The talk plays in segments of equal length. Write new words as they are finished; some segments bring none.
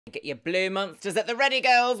Get your blue monsters at the ready,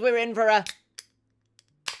 girls. We're in for a...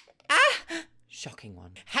 shocking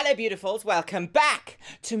one. Hello, beautifuls. Welcome back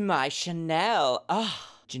to my Chanel.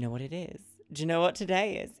 Do you know what it is? Do you know what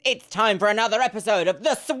today is? It's time for another episode of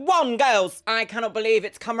The Swan Girls. I cannot believe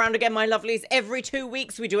it's come round again, my lovelies. Every 2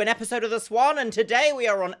 weeks we do an episode of The Swan, and today we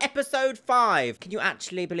are on episode 5. Can you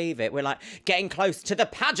actually believe it? We're like getting close to the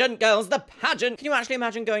pageant, girls, the pageant. Can you actually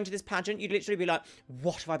imagine going to this pageant? You'd literally be like,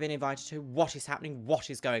 what have I been invited to? What is happening? What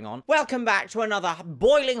is going on? Welcome back to another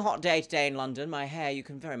boiling hot day today in London. My hair, you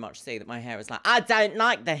can very much see that my hair is like, I don't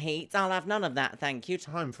like the heat. I'll have none of that, thank you.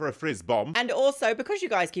 Time for a frizz bomb. And also, because you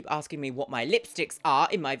guys keep asking me what my lipsticks are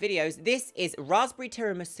in my videos, this is Raspberry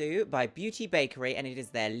Tiramisu by Beauty Bakery, and it is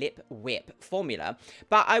their Lip Whip formula.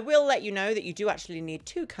 But I will let you know that you do actually need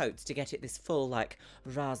 2 coats to get it this full, like,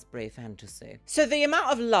 raspberry fantasy. So the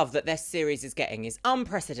amount of love that this series is getting is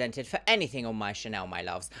unprecedented for anything on my Chanel, my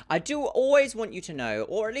loves. I do always want you to know,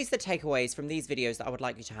 or at least the takeaways from these videos that I would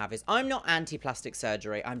like you to have, is I'm not anti-plastic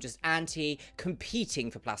surgery. I'm just anti-competing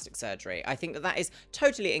for plastic surgery. I think that that is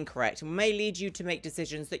totally incorrect and may lead you to make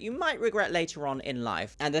decisions that you might regret later on in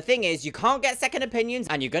life. And the thing is, you can't get second opinions,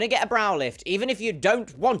 and you're gonna get a brow lift, even if you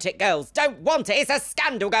don't want it, girls. Don't want it. It's a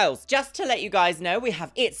scandal, girls. Just to let you guys know, we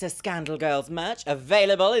have It's a Scandal Girls merch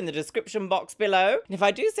available in the description box below. And if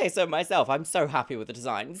I do say so myself, I'm so happy with the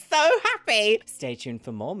design. So happy. Stay tuned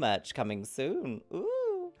for more merch coming soon.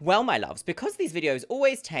 Ooh. Well, my loves, because these videos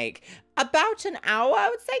always take about an hour, I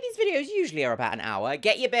would say these videos usually are about an hour.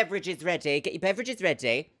 Get your beverages ready. Get your beverages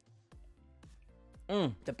ready.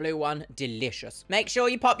 The blue one, delicious. Make sure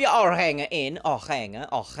you pop your ohrhanger in.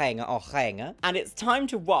 Ohrhanger. And it's time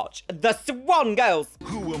to watch The Swan Girls.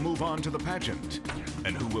 Who will move on to the pageant?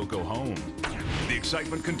 And who will go home? The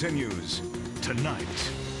excitement continues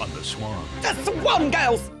tonight on The Swan. The Swan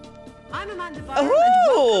Girls! I'm Amanda Byron, and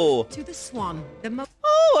welcome to The Swan.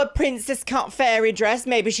 Oh, a princess cut fairy dress.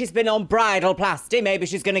 Maybe she's been on bridal plasty. Maybe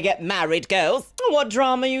she's gonna get married, girls. What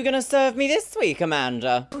drama are you gonna serve me this week,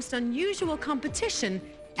 Amanda? Most unusual competition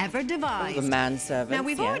ever devised. Oh, the manservants. Now,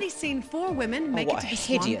 we've already seen 4 women make it to the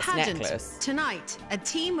Swan pageant. Necklace. Tonight, a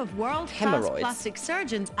team of world-class plastic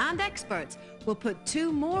surgeons and experts will put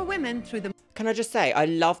 2 more women through the... Can I just say, I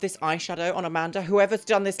love this eyeshadow on Amanda. Whoever's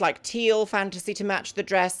done this, like, teal fantasy to match the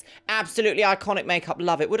dress, absolutely iconic makeup,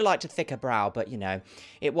 love it. Would have liked a thicker brow, but, you know,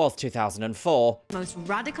 it was 2004. Most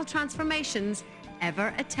radical transformations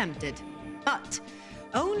ever attempted. But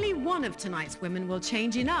only one of tonight's women will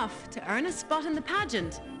change enough to earn a spot in the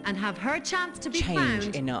pageant and have her chance to be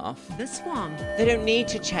crowned enough. The Swan. They don't need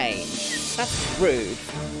to change. That's rude.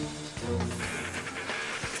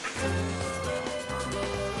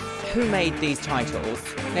 Who made these titles?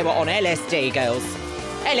 They were on LSD, girls.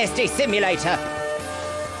 LSD simulator.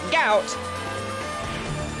 Gout.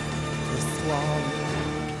 The Swan.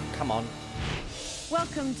 Come on.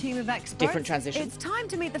 Welcome, team of experts. Different transition. It's time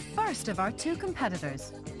to meet the first of our 2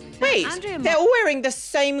 competitors. Wait, they're all wearing the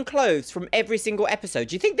same clothes from every single episode.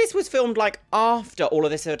 Do you think this was filmed, like, after all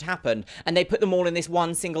of this had happened, and they put them all in this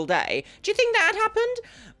one single day? Do you think that had happened?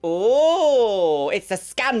 Oh, it's the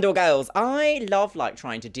Scandal Girls. I love, like,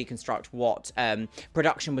 trying to deconstruct what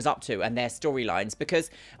production was up to and their storylines,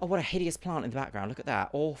 because, oh, what a hideous plant in the background. Look at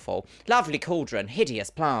that. Awful. Lovely cauldron.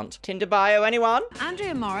 Hideous plant. Tinder bio, anyone?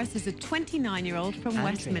 Andrea Morris is a 29-year-old from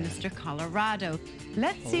Westminster, Colorado.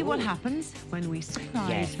 Let's see what happens when we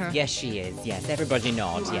surprise her. Yes, she is. Yes, everybody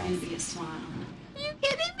nod. You are yes. gonna be a swan. Are you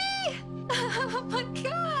kidding me? Oh my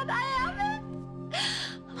god, I am it.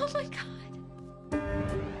 Oh my god.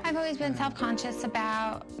 I've always been self-conscious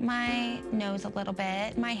about my nose a little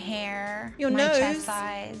bit, my hair, Your my nose? chest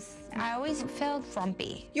size. I always felt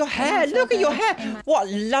frumpy. Your hair, look at your hair. What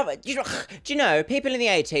love it. Do you know, people in the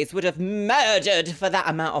 80s would have murdered for that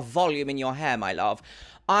amount of volume in your hair, my love.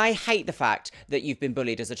 I hate the fact that you've been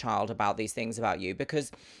bullied as a child about these things about you,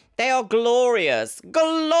 because they are glorious,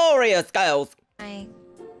 glorious girls. My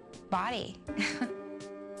body.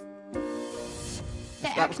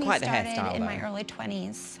 That was quite the hairstyle, started in though. my early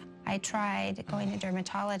 20s. I tried going to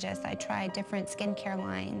dermatologists. I tried different skincare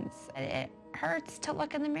lines. It hurts to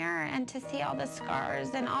look in the mirror and to see all the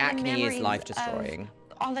scars and all the Acne memories is life-destroying.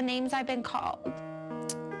 of all the names I've been called.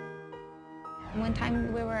 One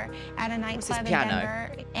time we were at a nightclub in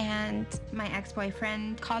Denver, and my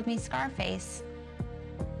ex-boyfriend called me Scarface.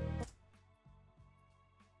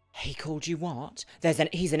 He called you what?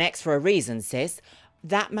 He's an ex for a reason, sis.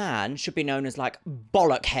 That man should be known as, like,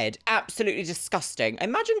 bollockhead. Absolutely disgusting.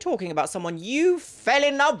 Imagine talking about someone you fell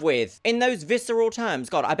in love with in those visceral terms.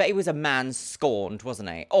 God, I bet he was a man scorned, wasn't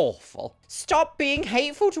he? Awful. Stop being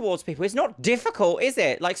hateful towards people. It's not difficult, is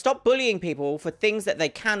it? Like, stop bullying people for things that they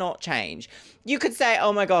cannot change. You could say,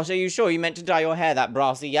 oh my gosh, are you sure you meant to dye your hair that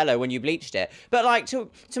brassy yellow when you bleached it? But, like, to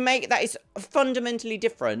make that is fundamentally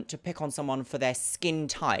different to pick on someone for their skin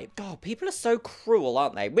type. God, people are so cruel,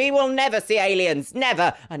 aren't they? We will never see aliens.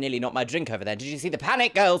 Never. I nearly knocked my drink over there. Did you see the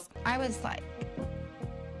panic, girls? I was like,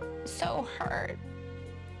 so hurt.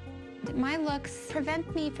 My looks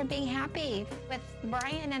prevent me from being happy with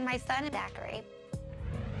Brian and my son, Zachary.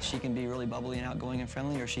 She can be really bubbly and outgoing and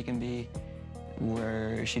friendly, or she can be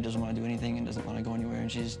where she doesn't want to do anything and doesn't want to go anywhere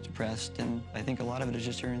and she's depressed. And I think a lot of it is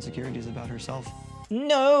just her insecurities about herself.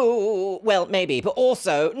 No, well, maybe, but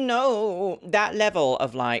also, no, that level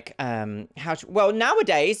of, like, well,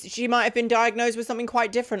 nowadays, she might have been diagnosed with something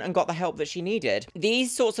quite different and got the help that she needed.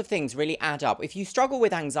 These sorts of things really add up. If you struggle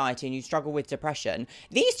with anxiety and you struggle with depression,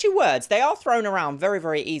 these two words, they are thrown around very,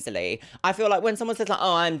 very easily. I feel like when someone says, like,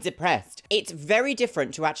 oh, I'm depressed, it's very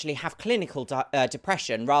different to actually have clinical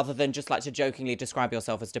depression rather than just, like, to jokingly describe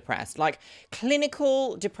yourself as depressed. Like,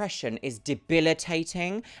 clinical depression is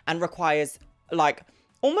debilitating and requires, like,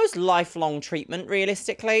 almost lifelong treatment,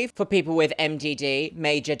 realistically, for people with MDD,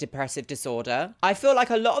 major depressive disorder. I feel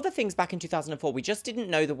like a lot of the things back in 2004, we just didn't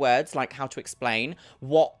know the words, like how to explain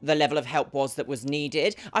what the level of help was that was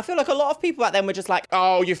needed. I feel like a lot of people back then were just like,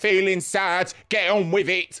 oh, you're feeling sad, get on with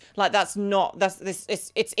it. Like,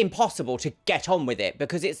 it's impossible to get on with it,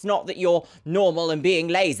 because it's not that you're normal and being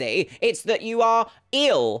lazy, it's that you are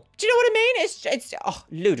ill. Do you know what I mean? It's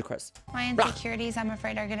ludicrous. My insecurities, I'm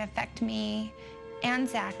afraid, are going to affect me and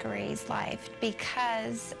Zachary's life,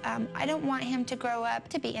 because I don't want him to grow up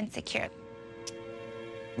to be insecure.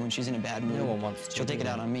 When she's in a bad mood, no one wants to, she'll take it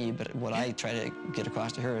out on me, but what I try to get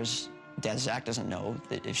across to her is Dad Zach doesn't know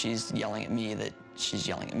that if she's yelling at me, that she's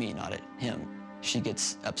yelling at me, not at him. She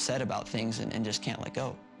gets upset about things and just can't let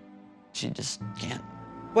go. She just can't.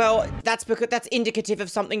 Well, that's because that's indicative of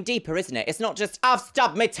something deeper, isn't it? It's not just, I've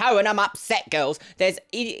stubbed my toe and I'm upset, girls.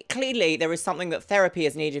 Clearly, there is something that therapy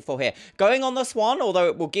is needed for here. Going on the Swan, although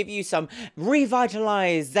it will give you some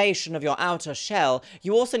revitalization of your outer shell,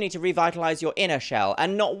 you also need to revitalize your inner shell.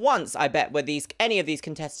 And not once, I bet, were any of these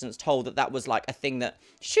contestants told that that was, like, a thing that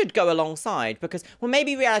should go alongside. Because, well,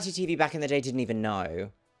 maybe reality TV back in the day didn't even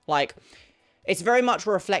know. Like, it's very much a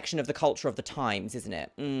reflection of the culture of the times, isn't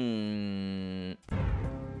it?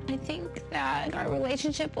 I think that our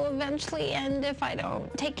relationship will eventually end if I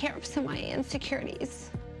don't take care of some of my insecurities.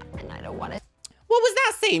 And I don't want to. What was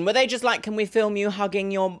that scene? Were they just like, can we film you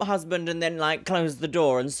hugging your husband and then, like, close the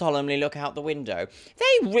door and solemnly look out the window?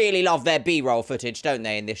 They really love their B-roll footage, don't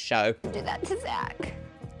they, in this show? Do that to Zach.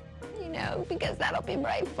 You know, because that'll be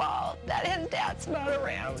my fault that his dad's not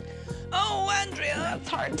around. Oh, Andrea! That's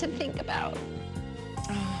hard to think about.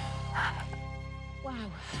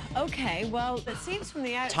 Wow. Okay, well, it seems from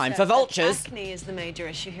the outset Time for vultures. acne is the major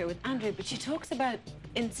issue here with Andrea, but she talks about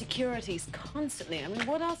insecurities constantly. I mean,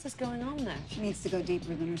 what else is going on there? She needs to go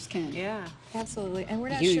deeper than her skin. Yeah. Absolutely, and we're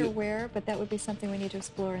not sure where, but that would be something we need to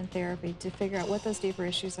explore in therapy to figure out what those deeper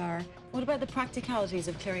issues are. What about the practicalities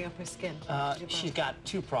of clearing up her skin? She's got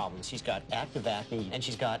two problems. She's got active acne and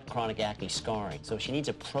she's got chronic acne scarring. So she needs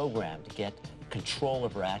a program to get control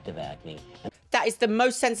of her active acne. That is the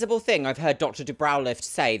most sensible thing I've heard Dr. Dubraulift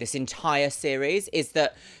say this entire series, is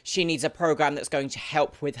that she needs a program that's going to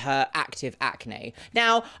help with her active acne.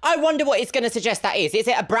 Now, I wonder what it's going to suggest that is. Is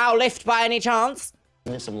it a brow lift by any chance?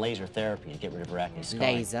 There's some laser therapy to get rid of her acne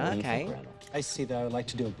scarring. Laser, okay. I see that. I would like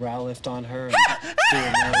to do a brow lift on her and do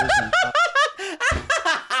her nose and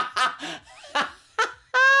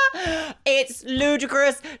It's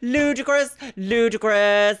ludicrous, ludicrous,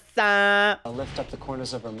 ludicrous. I'll lift up the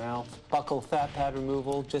corners of her mouth. Buccal fat pad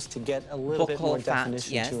removal just to get a little bit more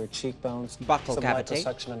definition to her cheekbones. Buccal cavity.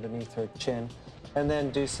 Some liposuction underneath her chin. And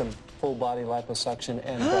then do some full body liposuction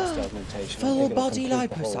and breast augmentation. Full body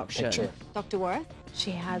liposuction. Dr. Worth,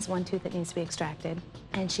 she has one tooth that needs to be extracted,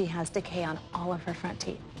 and she has decay on all of her front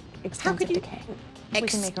teeth. Extensive decay. We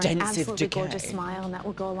can make her an absolutely gorgeous smile, and that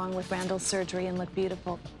will go along with Randall's surgery and look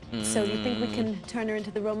beautiful. So you think we can turn her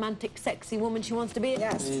into the romantic, sexy woman she wants to be?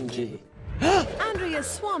 Yes. Indeed. Andrea's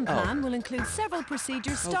Swan plan will include several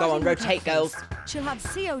procedures starting go on, with her rotate, face. girls. She'll have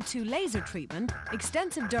CO2 laser treatment,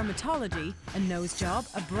 extensive dermatology, a nose job,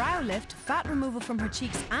 a brow lift, fat removal from her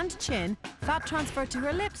cheeks and chin, fat transfer to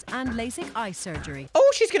her lips, and LASIK eye surgery.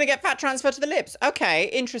 Oh, she's going to get fat transfer to the lips. Okay,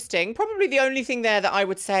 interesting. Probably the only thing there that I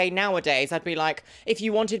would say nowadays, I'd be like, if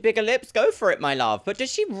you wanted bigger lips, go for it, my love. But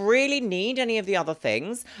does she really need any of the other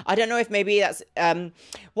things? I don't know if maybe that's,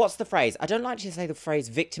 what's the phrase? I don't like to say the phrase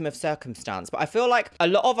victim of circumstance, but I feel like a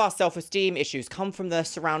lot of our self-esteem issues come from the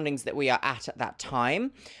surroundings that we are at that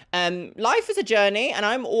time. Life is a journey, and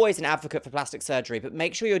I'm always an advocate for plastic surgery, but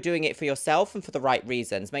make sure you're doing it for yourself and for the right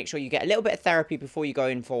reasons. Make sure you get a little bit of therapy before you go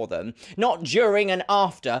in for them. Not during and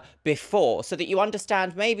after, before, so that you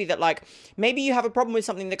understand maybe that, like, maybe you have a problem with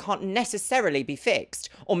something that can't necessarily be fixed,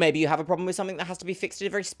 or maybe you have a problem with something that has to be fixed in a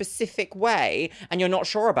very specific way, and you're not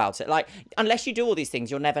sure about it. Like, unless you do all these things,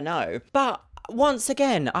 you'll never know. But once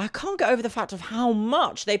again, I can't get over the fact of how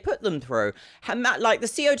much they put them through. Like, the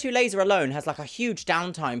CO2 laser alone has like a huge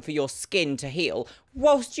downtime for your skin to heal,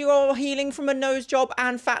 whilst you're healing from a nose job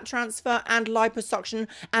and fat transfer and liposuction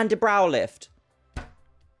and a brow lift.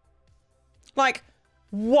 Like,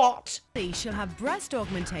 what? She'll have breast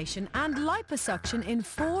augmentation and liposuction in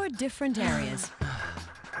 4 different areas.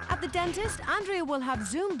 At the dentist, Andrea will have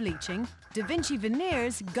Zoom bleaching, Da Vinci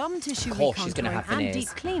veneers, gum tissue recontouring and deep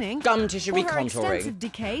cleaning. Gum tissue recontouring. For her extensive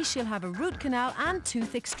decay, she'll have a root canal and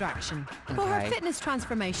tooth extraction. Okay. For her fitness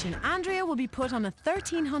transformation, Andrea will be put on a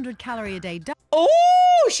 1,300 calorie a day diet.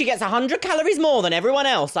 Oh, she gets 100 calories more than everyone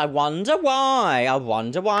else. I wonder why. I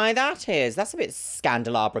wonder why that is. That's a bit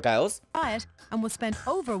scandalabra, girls. And will spend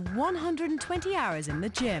over 120 hours in the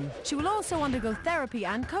gym. She will also undergo therapy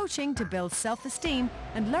and coaching to build self-esteem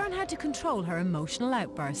and learn how to control her emotional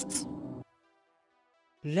outbursts.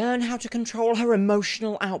 Learn how to control her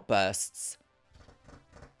emotional outbursts.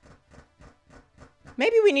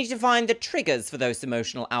 Maybe we need to find the triggers for those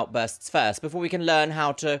emotional outbursts first before we can learn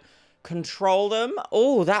how to control them.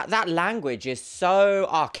 Oh, that language is so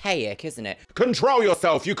archaic, isn't it? Control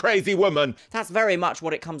yourself, you crazy woman. That's very much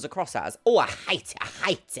what it comes across as. Oh, I hate it, I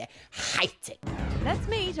hate it, I hate it. Let's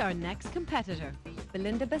meet our next competitor,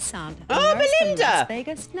 Belinda Besant. Oh, Belinda! From Las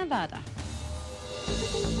Vegas, Nevada.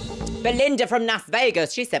 Belinda from Las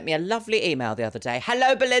Vegas. She sent me a lovely email the other day.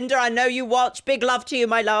 Hello, Belinda. I know you watch. Big love to you,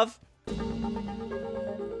 my love.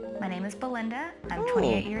 My name is Belinda. I'm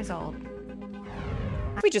 28 years old.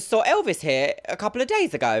 We just saw Elvis here a couple of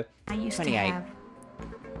days ago. I used 28. to have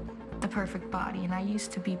the perfect body, and I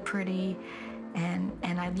used to be pretty, and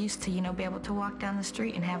I used to, you know, be able to walk down the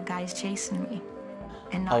street and have guys chasing me,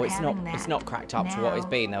 and not having that. It's not cracked up to what it's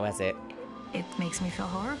been, though, has it? It makes me feel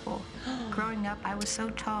horrible. Growing up, I was so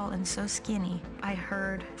tall and so skinny. I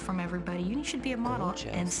heard from everybody, you should be a model.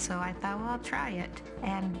 Gorgeous. And so I thought, well, I'll try it.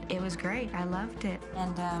 And it was great. I loved it.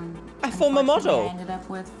 And a former model. I ended up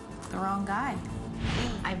with the wrong guy.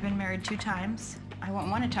 I've been married 2 times. I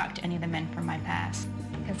won't want to talk to any of the men from my past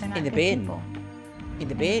because they're not in the good bin. people. In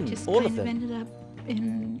the bin, just all of them. ended up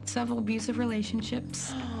in several abusive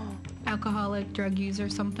relationships. Alcoholic, drug user,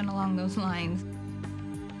 something along those lines.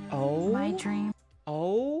 Oh. My dream.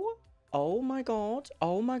 Oh my God.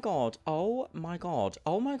 Oh my God. Oh my God.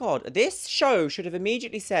 Oh my God. This show should have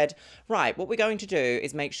immediately said, right, what we're going to do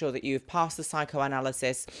is make sure that you've passed the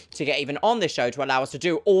psychoanalysis to get even on this show to allow us to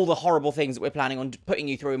do all the horrible things that we're planning on putting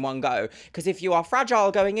you through in one go. Because if you are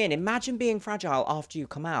fragile going in, imagine being fragile after you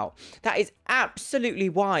come out. That is absolutely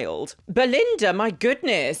wild. Belinda, my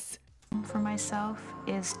goodness. For myself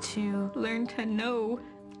is to learn to know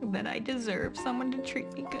that I deserve someone to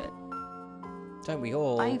treat me good. Don't we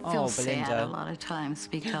all? I feel Belinda. sad a lot of times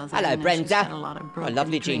because hello, I Brenda. had a lot of broken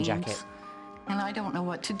lovely dreams, jean jacket. And I don't know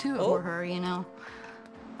what to do for her, you know.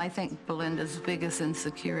 I think Belinda's biggest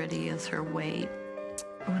insecurity is her weight.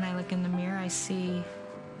 When I look in the mirror, I see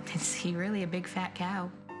really a big fat cow.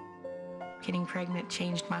 Getting pregnant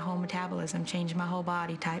changed my whole metabolism, changed my whole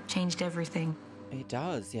body type, changed everything. It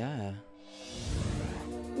does, yeah.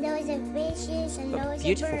 Those are fishes and those are birds.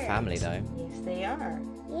 Beautiful family, though. Yes, they are.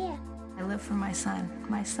 Yeah. I live for my son.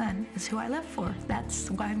 My son is who I live for.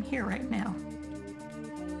 That's why I'm here right now.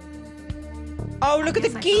 Oh, look at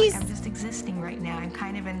the geese! Like I'm just existing right now. I'm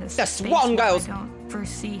kind of in this the space swan where girls. I don't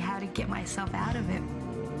foresee how to get myself out of it.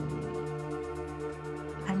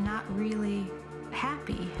 I'm not really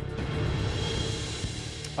happy.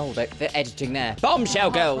 Oh, they're editing there.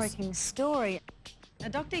 Bombshell girls! Heartbreaking story.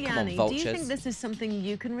 Dr. Come on, Yanni, do you vultures. think this is something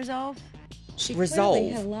you can resolve?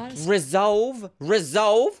 Resolve. Resolve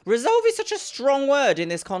is such a strong word in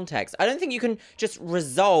this context. I don't think you can just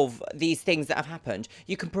resolve these things that have happened.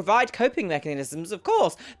 You can provide coping mechanisms, of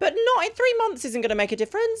course, but not in 3 months isn't going to make a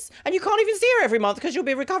difference. And you can't even see her every month because you'll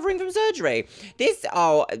be recovering from surgery. This,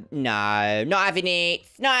 oh, no, not having it.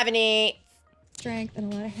 Not having it. Strength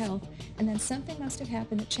and a lot of health. And then something must have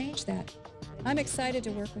happened that changed that. I'm excited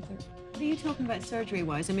to work with her. What are you talking about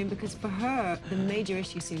surgery-wise? I mean, because for her, the major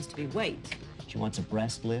issue seems to be weight. She wants a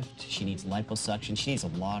breast lift. She needs liposuction. She needs a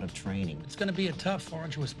lot of training. It's going to be a tough,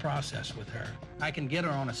 arduous process with her. I can get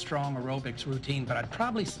her on a strong aerobics routine, but I'd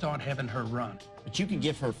probably start having her run. But you can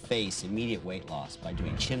give her face immediate weight loss by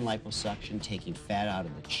doing chin liposuction, taking fat out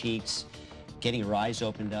of the cheeks, getting her eyes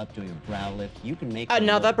opened up, doing a brow lift. You can make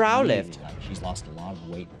another brow lift. Like she's lost a lot of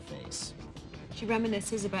weight in her face. She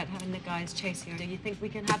reminisces about having the guys chasing her. Do you think we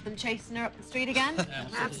can have them chasing her up the street again?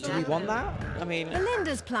 Absolutely. Do we want that? I mean,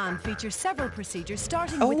 Belinda's plan features several procedures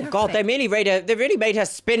starting with her God, they really made her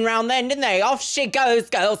spin round then, didn't they? Off she goes,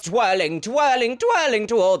 girls, twirling, twirling, twirling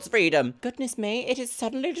towards freedom. Goodness me, it is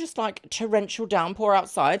suddenly just like torrential downpour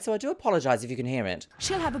outside, so I do apologise if you can hear it.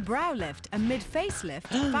 She'll have a brow lift, a mid-face lift,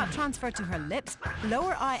 fat transfer to her lips,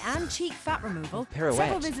 lower eye and cheek fat removal,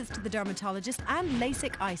 several visits to the dermatologist and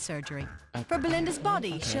LASIK eye surgery. For Belinda's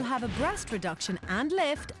body, she'll have a breast reduction and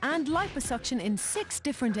lift and liposuction in 6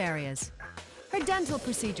 different areas. Her dental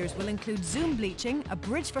procedures will include Zoom bleaching, a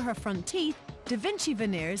bridge for her front teeth, Da Vinci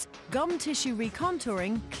veneers, gum tissue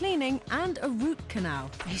recontouring, cleaning and a root canal.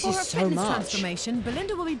 For her fitness transformation,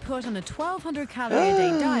 Belinda will be put on a 1,200 calorie a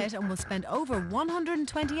day diet and will spend over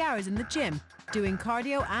 120 hours in the gym, doing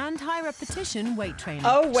cardio and high repetition weight training.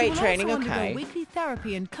 Oh, weight training, okay. She will also undergo weekly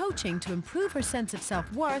therapy and coaching to improve her sense of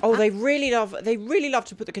self-worth. Oh, they really love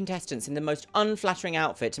to put the contestants in the most unflattering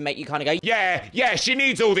outfit to make you kind of go, yeah, she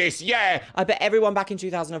needs all this, yeah. I bet everyone back in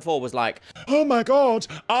 2004 was like, oh my God,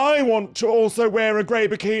 I want to also wear a grey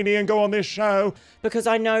bikini and go on this show. Because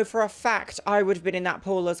I know for a fact I would have been in that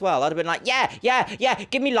pool as well. I'd have been like, yeah,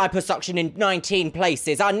 give me liposuction in 19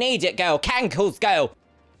 places. I need it, girl. Cankles, girl.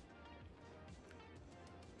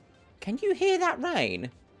 Can you hear that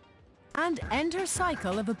rain? And end her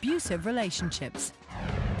cycle of abusive relationships.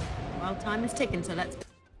 Well, time is ticking, so let's...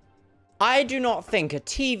 I do not think a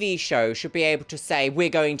TV show should be able to say, we're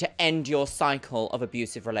going to end your cycle of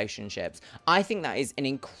abusive relationships. I think that is an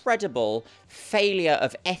incredible failure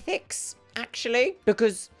of ethics, actually,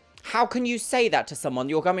 because how can you say that to someone?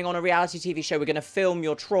 You're coming on a reality TV show, we're going to film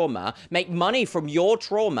your trauma, make money from your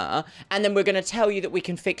trauma, and then we're going to tell you that we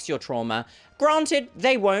can fix your trauma. Granted,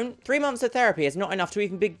 they won't. 3 months of therapy is not enough to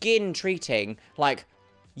even begin treating, like,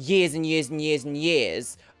 years and years and years and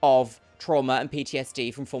years of trauma and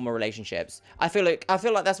PTSD from former relationships. I feel like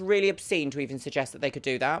that's really obscene to even suggest that they could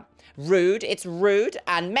do that. Rude. It's rude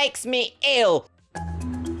and makes me ill. Ooh,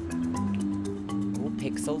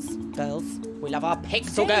 pixels, girls. We love our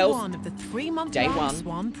pixel girls. Day 1 of the 3-month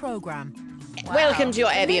Swan program. Wow. Welcome to your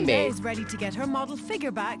Airbnb. Belinda is ready to get her model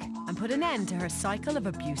figure back and put an end to her cycle of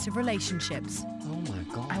abusive relationships. Oh my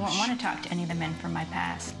gosh. I won't want to talk to any of the men from my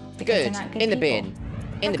past. Good. In the bin.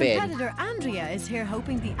 In the bin. Her competitor Andrea is here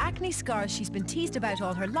hoping the acne scars she's been teased about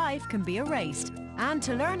all her life can be erased, and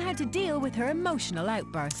to learn how to deal with her emotional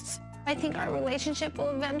outbursts. I think our relationship will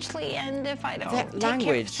eventually end if I don't that take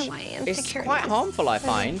language care of my insecurities. It's quite harmful, I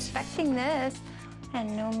find. I'm expecting this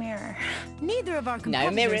and no mirror. Neither of our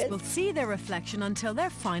competitors will see their reflection until their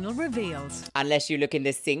final reveals. Unless you look in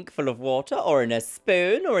the sink full of water, or in a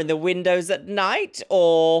spoon, or in the windows at night,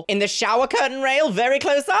 or in the shower curtain rail very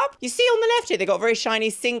close up. You see on the left here, they've got a very shiny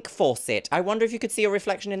sink faucet. I wonder if you could see a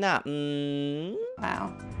reflection in that.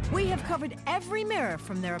 Wow. We have covered every mirror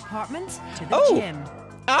from their apartments to the gym.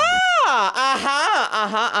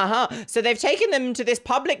 So they've taken them to this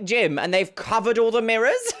public gym and they've covered all the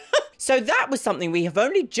mirrors. So that was something we have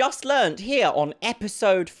only just learned here on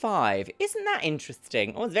episode 5. Isn't that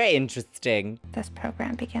interesting? Oh, it's very interesting. This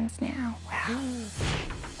program begins now. Wow.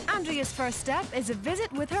 Andrea's first step is a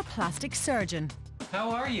visit with her plastic surgeon. How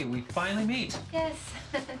are you? We finally meet. Yes.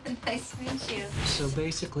 Nice to meet you. So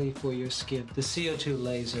basically for your skin, the CO2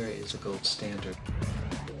 laser is a gold standard.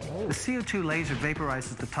 The CO2 laser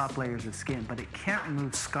vaporizes the top layers of skin, but it can't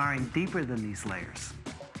remove scarring deeper than these layers.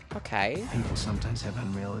 Okay. People sometimes have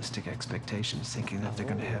unrealistic expectations, thinking that they're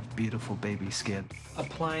going to have beautiful baby skin.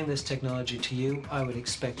 Applying this technology to you, I would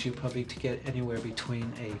expect you probably to get anywhere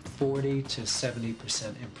between a 40 to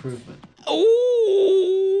 70% improvement.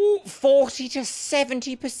 Ooh, 40 to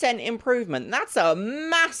 70% improvement. That's a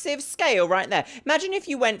massive scale right there. Imagine if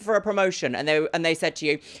you went for a promotion and they said to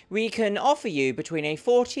you, we can offer you between a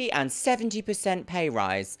 40 and 70% pay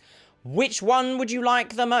rise. Which one would you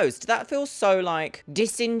like the most? That feels so, like,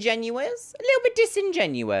 disingenuous. A little bit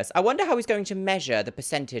disingenuous. I wonder how he's going to measure the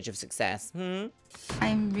percentage of success.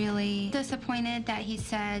 I'm really disappointed that he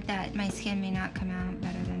said that my skin may not come out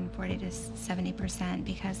better than 40 to 70%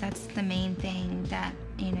 because that's the main thing that,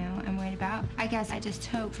 you know, I'm worried about. I guess I just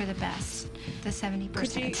hope for the best, the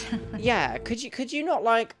 70%. Yeah, could you not,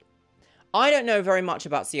 like... I don't know very much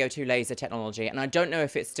about CO2 laser technology, and I don't know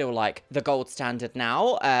if it's still, like, the gold standard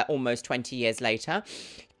now, almost 20 years later.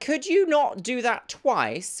 Could you not do that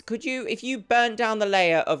twice? Could you, if you burnt down the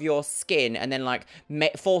layer of your skin and then, like,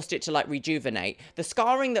 forced it to, like, rejuvenate, the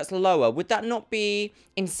scarring that's lower, would that not be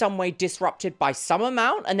in some way disrupted by some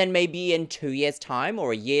amount? And then maybe in 2 years' time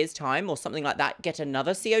or a year's time or something like that, get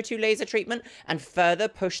another CO2 laser treatment and further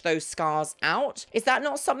push those scars out? Is that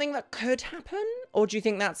not something that could happen? Or do you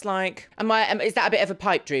think that's like, is that a bit of a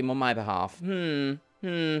pipe dream on my behalf?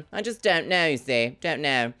 I just don't know, you see. Don't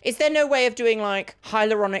know. Is there no way of doing, like,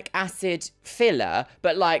 hyaluronic acid filler,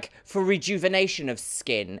 but, like, for rejuvenation of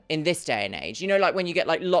skin in this day and age? You know, like, when you get,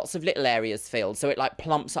 like, lots of little areas filled, so it, like,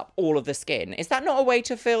 plumps up all of the skin. Is that not a way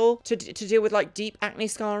to deal with, like, deep acne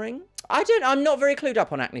scarring? I'm not very clued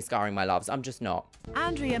up on acne scarring, my loves. I'm just not.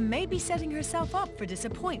 Andrea may be setting herself up for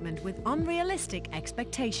disappointment with unrealistic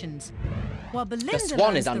expectations. While Belinda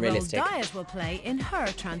Swan is learns unrealistic. The role Diet will play in her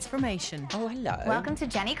transformation. Oh, hello. Welcome to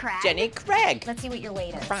Jenny Craig. Jenny Craig. Let's see what your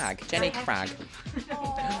weight is. Crag. Jenny Crag.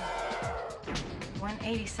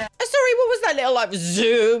 187. Sorry, what was that little, like,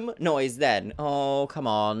 zoom noise then? Oh, come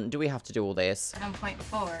on. Do we have to do all this?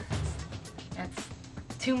 1.4. That's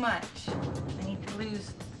too much. I need to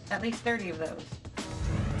lose at least 30 of those.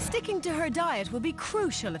 Sticking to her diet will be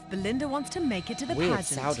crucial if Belinda wants to make it to the Weird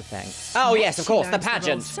pageant. sound effects. Oh, yes, of course, the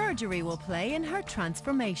pageant. Surgery will play in her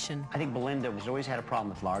transformation. I think Belinda has always had a problem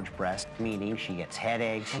with large breasts, meaning she gets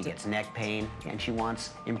headaches, she gets neck pain, and she wants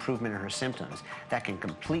improvement in her symptoms. That can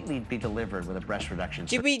completely be delivered with a breast reduction.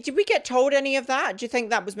 Did we get told any of that? Do you think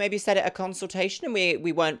that was maybe said at a consultation and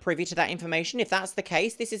we weren't privy to that information? If that's the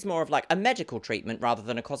case, this is more of like a medical treatment rather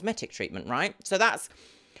than a cosmetic treatment, right? So that's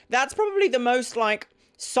probably the most, like,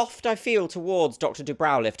 soft I feel towards Dr.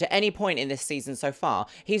 Dubrowlift at any point in this season so far.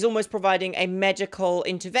 He's almost providing a medical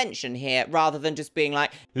intervention here rather than just being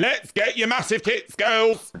like, let's get your massive tits,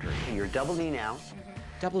 girls. You're double D now.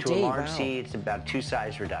 Double to D, a large wow. C, it's about 2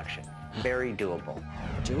 size reduction. Very doable.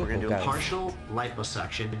 We're going to do a partial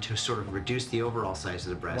liposuction to sort of reduce the overall size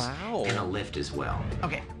of the breast and a lift as well.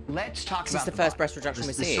 Okay, let's talk about the first breast reduction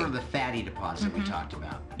we're seeing. Sort of the fatty deposit we talked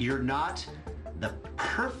about. You're not the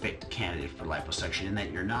perfect candidate for liposuction in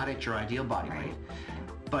that you're not at your ideal body weight,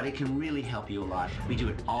 but it can really help you a lot. We do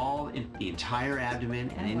it all in the entire abdomen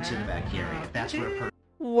and into the back area. That's where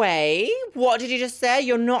Wait, what did you just say?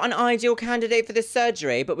 You're not an ideal candidate for this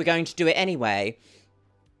surgery, but we're going to do it anyway.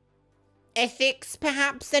 Ethics,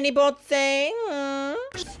 perhaps, anybody?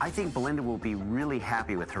 I think Belinda will be really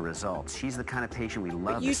happy with her results. She's the kind of patient we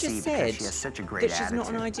love to see because she has such a great attitude. She's not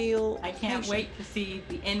an ideal I can't wait to see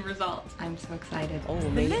the end result. I'm so excited. Oh,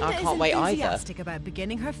 Belinda I can't wait is either. enthusiastic about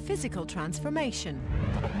beginning her physical transformation.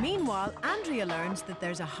 Meanwhile, Andrea learns that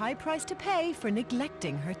there's a high price to pay for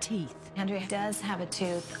neglecting her teeth. Andrea does have a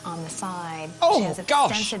tooth on the side. Oh, she has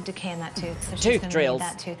extensive decay in that tooth, so she's going to need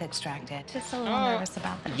that tooth extracted. Just a little nervous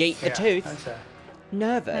about that. Yeet the tooth.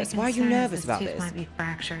 Nervous? Why are you nervous about tooth this? Might be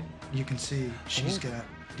fractured. You can see she's got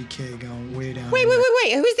decay going way down. Wait.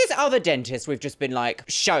 Who is this other dentist we've just been, like,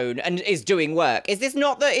 shown and is doing work? Is this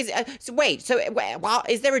not the... is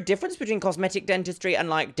there a difference between cosmetic dentistry and,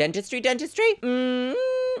 like, dentistry?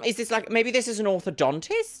 Is this, like, maybe this is an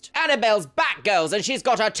orthodontist? Annabelle's back, girls, and she's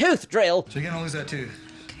got her tooth drill. So you're gonna lose that tooth.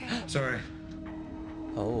 Sorry.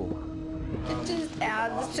 Oh. It just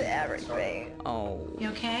adds to everything. Oh. You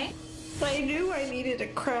okay? I knew I needed a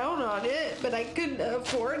crown on it, but I couldn't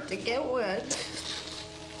afford to get one.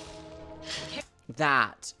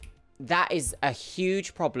 That is a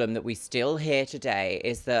huge problem that we still hear today,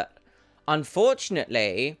 is that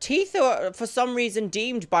unfortunately, teeth are for some reason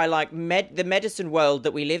deemed by, like, the medicine world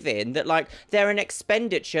that we live in, that, like, they're an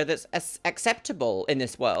expenditure that's acceptable in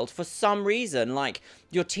this world for some reason. Like,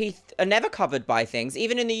 your teeth are never covered by things.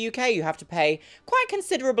 Even in the UK, you have to pay quite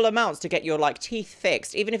considerable amounts to get your, like, teeth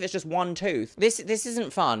fixed, even if it's just one tooth. This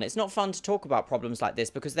isn't fun. It's not fun to talk about problems like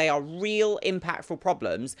this because they are real impactful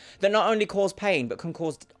problems that not only cause pain, but can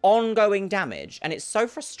cause ongoing damage. And it's so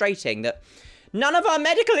frustrating that none of our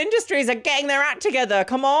medical industries are getting their act together.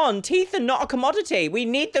 Come on, teeth are not a commodity. We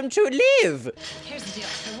need them to live. Here's the deal.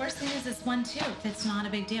 The worst thing is this one tooth. It's not a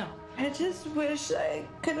big deal. I just wish I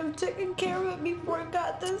could have taken care of it before it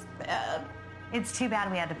got this bad. It's too bad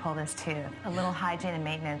we had to pull this tooth. A little hygiene and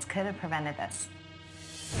maintenance could have prevented this.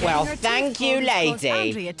 Well, thank you, lady.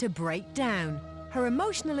 Andrea to break down. Her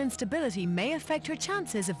emotional instability may affect her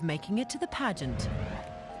chances of making it to the pageant.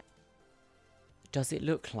 Does it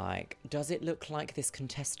look like this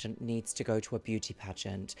contestant needs to go to a beauty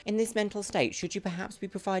pageant? In this mental state, should you perhaps be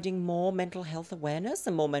providing more mental health awareness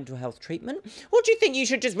and more mental health treatment? Or do you think you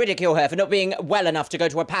should just ridicule her for not being well enough to go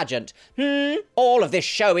to a pageant? All of this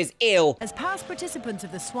show is ill. As past participants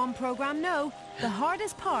of the Swan program know, the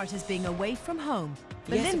hardest part is being away from home.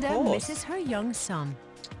 Yes, of Belinda course. misses her young son.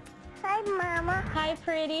 Hi, Mama. Hi,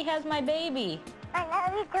 pretty. How's my baby? I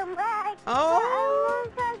love you so much. Oh. I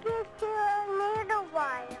want to get to a little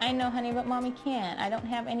while. I know, honey, but Mommy can't. I don't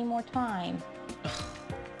have any more time.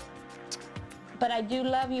 But I do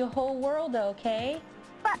love your whole world, okay?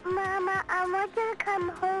 But, Mama, I want you to come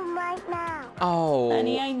home right now. Oh.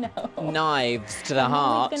 Honey, I know. Knives to the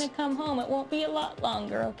heart. Mommy's gonna come home. It won't be a lot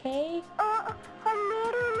longer, okay? A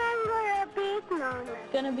little longer, a big longer.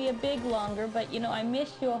 It's gonna be a big longer, but, you know, I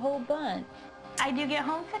miss you a whole bunch. I do get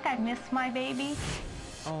homesick. I miss my baby.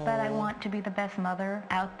 But I want to be the best mother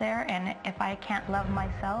out there, and if I can't love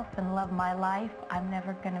myself and love my life, I'm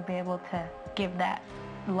never going to be able to give that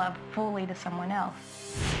love fully to someone else.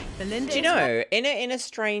 Belinda, do you know, in a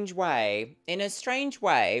strange way,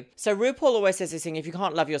 so RuPaul always says this thing, if you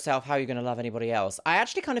can't love yourself, how are you going to love anybody else? I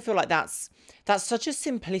actually kind of feel like that's such a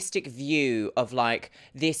simplistic view of like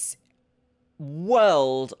this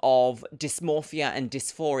world of dysmorphia and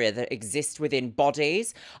dysphoria that exists within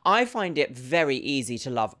bodies. I find it very easy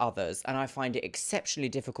to love others, and I find it exceptionally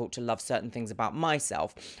difficult to love certain things about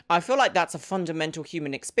myself. I feel like that's a fundamental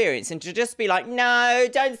human experience, and to just be like, no,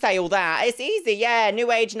 don't say all that, it's easy, yeah,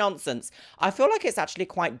 new age nonsense. I feel like it's actually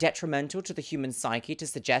quite detrimental to the human psyche to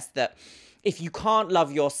suggest that if you can't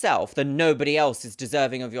love yourself, then nobody else is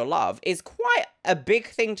deserving of your love, is quite a big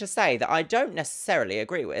thing to say that I don't necessarily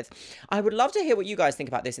agree with. I would love to hear what you guys think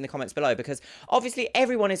about this in the comments below, because obviously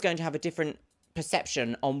everyone is going to have a different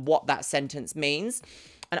perception on what that sentence means.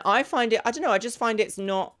 And I find it, I don't know, I just find it's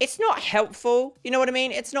not helpful. You know what I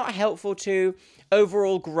mean? It's not helpful to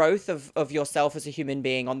overall growth of yourself as a human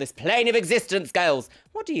being on this plane of existence, girls.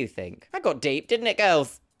 What do you think? I got deep, didn't it,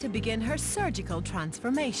 girls? To begin her surgical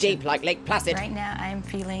transformation. Deep like Lake Placid. Right now, I'm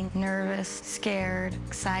feeling nervous, scared,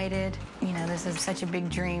 excited. You know, this is such a big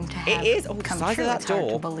dream to have it is. Oh, come size true. of that It's hard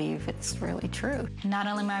door. to believe it's really true. Not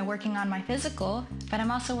only am I working on my physical, but I'm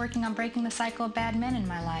also working on breaking the cycle of bad men in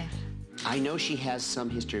my life. I know she has some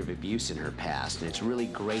history of abuse in her past, and it's really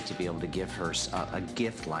great to be able to give her a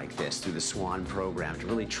gift like this through the Swan program to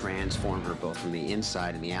really transform her both from the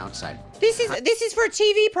inside and the outside. This is for a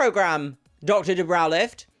TV program, Dr.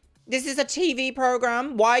 DeBrowlift. This is a TV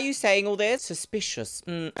program. Why are you saying all this? Suspicious.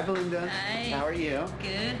 Hi, Belinda. Hi. How are you?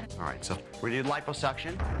 Good. All right, so we're going to do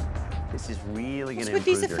liposuction. This is really going to What's with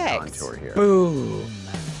improve these your effects? contour here. Boom.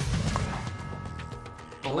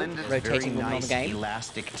 Belinda's Rotating very on the nice, game.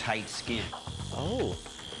 elastic, tight skin. Oh.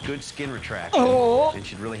 Good skin retraction. Oh. And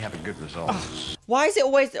should really have a good result. Why is it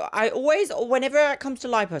whenever it comes to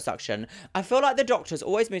liposuction, I feel like the doctors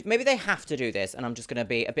always move, maybe they have to do this, and I'm just going to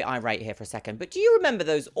be a bit irate here for a second, but do you remember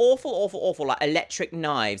those awful, like, electric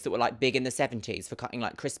knives that were, like, big in the 70s for cutting,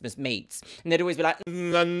 like, Christmas meats? And they'd always be like,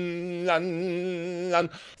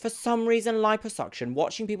 for some reason, liposuction,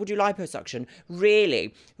 watching people do liposuction,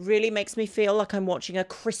 really makes me feel like I'm watching a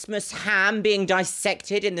Christmas ham being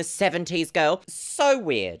dissected in the 70s, girl. So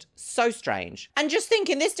weird. So strange. And just think,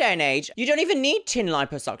 in this day and age, you don't even need tin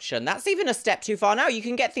liposuction. That's even a step too far now. You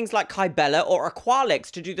can get things like Kybella or Aqualix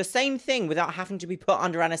to do the same thing without having to be put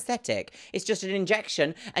under anesthetic. It's just an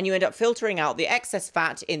injection, and you end up filtering out the excess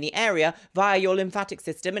fat in the area via your lymphatic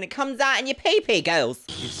system, and it comes out in your pee-pee, girls.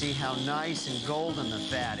 You see how nice and golden the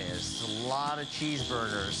fat is. There's a lot of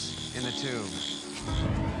cheeseburgers in the tube.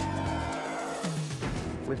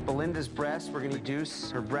 With Belinda's breast, we're going to reduce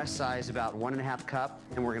her breast size about 1.5 cup,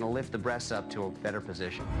 and we're going to lift the breasts up to a better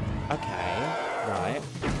position. Okay, right.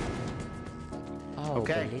 Oh,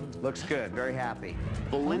 okay, Belinda. Looks good. Very happy.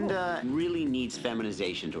 Belinda really needs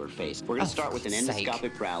feminization to her face. We're going to start with an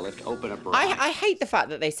endoscopic brow lift, open up her eye. I hate the fact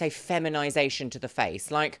that they say feminization to the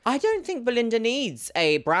face. Like, I don't think Belinda needs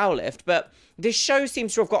a brow lift, but this show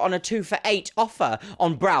seems to have got on a 2 for $8 offer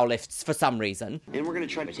on brow lifts for some reason. And we're going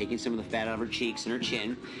to try to taking some of the fat out of her cheeks and her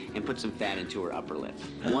chin and put some fat into her upper lip.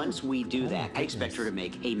 Once we do that, I expect her to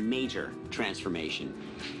make a major transformation.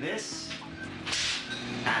 This...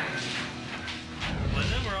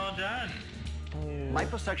 Belinda, we're all done.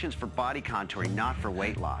 Liposuction's for body contouring, not for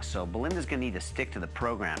weight loss. So Belinda's going to need to stick to the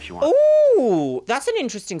program she wants. Ooh, that's an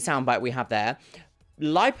interesting soundbite we have there.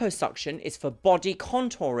 Liposuction is for body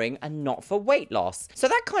contouring and not for weight loss. So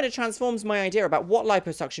that kind of transforms my idea about what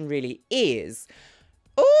liposuction really is.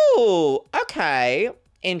 Ooh, Oh, okay.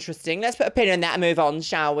 Interesting. Let's put a pin in that and move on,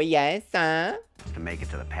 shall we? Yes, To make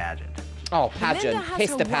it to the pageant. Oh, pageant.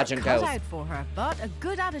 Piss the pageant girls. Out for her, but a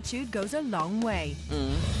good attitude goes a long way.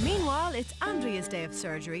 Meanwhile, it's Andrea's day of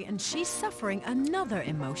surgery, and she's suffering another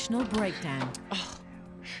emotional breakdown.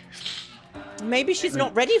 Maybe she's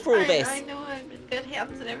not ready for all this. I know I'm in good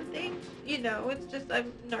hands and everything. You know, it's just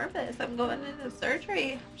I'm nervous. I'm going into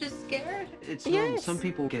surgery. I'm just scared. It's normal. Some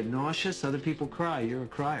people get nauseous, other people cry. You're a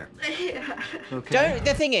crier. Yeah. Okay.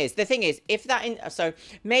 The thing is, if that so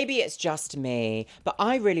maybe it's just me, but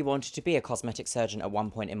I really wanted to be a cosmetic surgeon at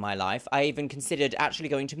one point in my life. I even considered actually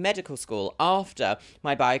going to medical school after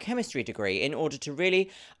my biochemistry degree in order to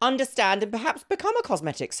really understand and perhaps become a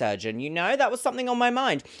cosmetic surgeon. You know, that was something on my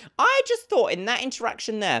mind. I just thought in that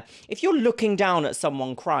interaction there, if you're looking down at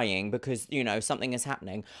someone crying because, you know, something is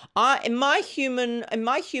happening, in my human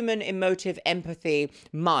emotive empathy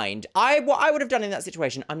mind, what I would have done in that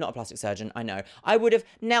situation, I'm not a plastic surgeon, I know, I would have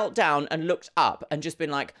knelt down and looked up and just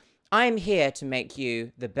been like, I'm here to make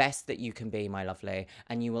you the best that you can be, my lovely,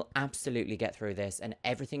 and you will absolutely get through this, and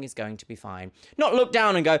everything is going to be fine. Not look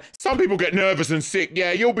down and go, some people get nervous and sick,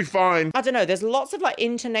 yeah, you'll be fine. I don't know, there's lots of like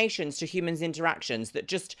intonations to humans' interactions that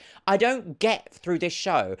just, I don't get through this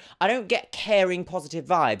show. I don't get caring, positive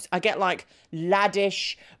vibes. I get like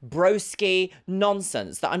laddish, broski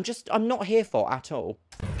nonsense that I'm not here for at all.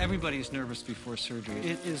 Everybody's nervous before surgery.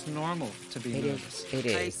 It is normal to be nervous. It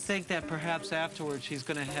is. I think that perhaps afterwards she's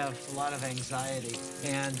going to have a lot of anxiety,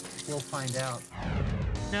 and we'll find out.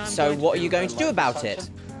 So what are you going to do about it?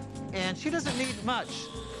 And she doesn't need much.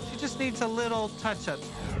 She just needs a little touch-up.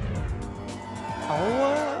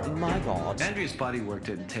 Oh my God. Andrea's body work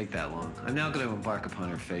didn't take that long. I'm now going to embark upon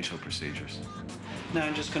her facial procedures. Now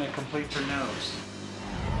I'm just going to complete her nose.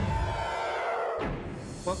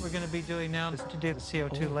 What we're going to be doing now is to do the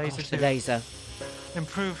CO2 laser. The laser.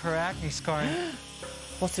 Improve her acne scarring.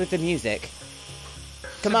 What's with the music?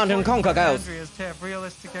 Command and conquer, girls. Andrea is to have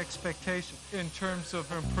realistic expectations in terms of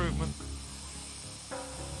her improvement.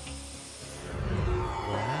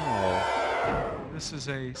 Wow. This is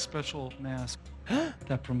a special mask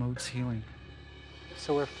that promotes healing.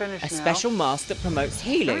 So we're finished now. A special mask that promotes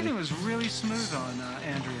healing. Everything was really smooth on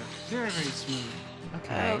Andrea. Very, very smooth.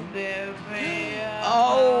 Okay.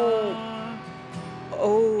 Oh.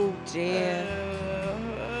 Oh dear.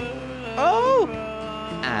 Oh.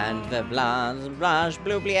 And the blanche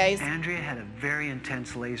blue blies. Andrea had a very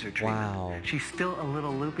intense laser treatment. Wow. She's still a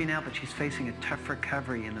little loopy now, but she's facing a tough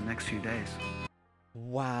recovery in the next few days.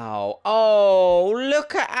 Wow. Oh,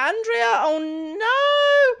 look at Andrea. Oh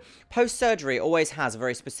no. Post-surgery always has a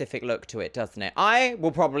very specific look to it, doesn't it? I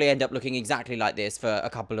will probably end up looking exactly like this for a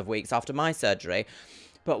couple of weeks after my surgery.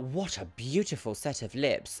 But what a beautiful set of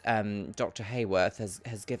lips Dr. Hayworth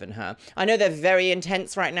has given her. I know they're very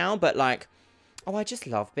intense right now, but like, oh, I just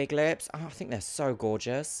love big lips. Oh, I think they're so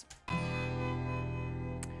gorgeous.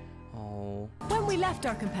 Oh. When we left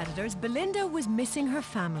our competitors, Belinda was missing her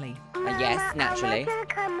family. Yes, naturally.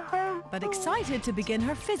 But excited to begin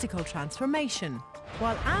her physical transformation,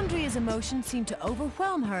 while Andrea's emotions seemed to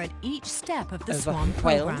overwhelm her at each step of the Swan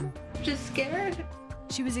program. Just scared.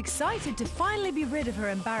 She was excited to finally be rid of her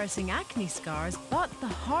embarrassing acne scars, but the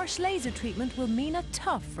harsh laser treatment will mean a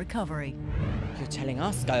tough recovery. You're telling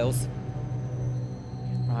us, girls.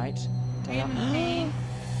 Right.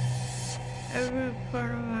 Every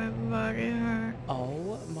part of my body hurts.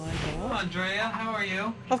 Oh my God. Hello, Andrea, how are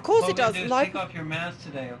you? Of course it does. Take off your mask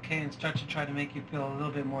today, okay, and start to try to make you feel a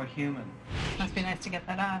little bit more human. Must be nice to get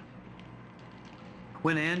that off.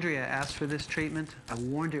 When Andrea asked for this treatment, I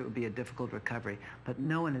warned her it would be a difficult recovery, but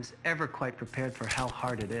no one is ever quite prepared for how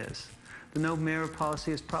hard it is. The no mirror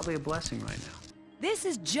policy is probably a blessing right now. This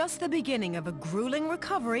is just the beginning of a grueling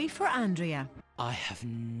recovery for Andrea. I have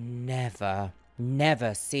never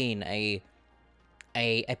seen a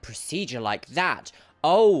procedure like that.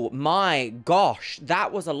 Oh my gosh,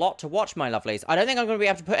 that was a lot to watch, my lovelies. I don't think I'm going to be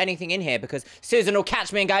able to put anything in here because Susan will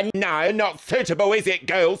catch me and go, no, not suitable, is it,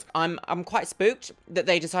 girls? I'm quite spooked that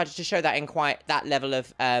they decided to show that in quite that level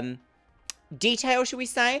of detail, shall we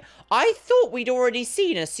say. I thought we'd already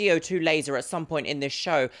seen a CO2 laser at some point in this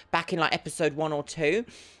show back in like episode 1 or 2.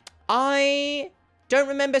 I don't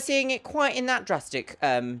remember seeing it quite in that drastic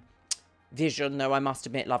vision, though, I must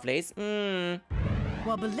admit, lovelies.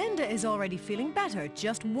 While Belinda is already feeling better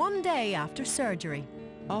just one day after surgery.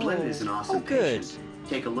 Belinda's an awesome patient.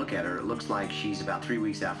 Take a look at her. It looks like she's about 3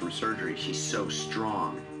 weeks out from surgery. She's so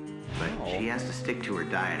strong. But she has to stick to her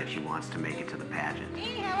diet if she wants to make it to the pageant.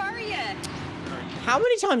 Hey, how are you? How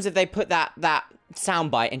many times have they put that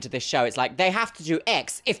soundbite into this show. It's like, they have to do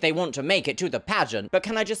X if they want to make it to the pageant. But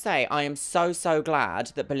can I just say, I am so, so glad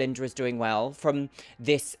that Belinda is doing well from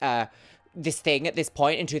this, this thing at this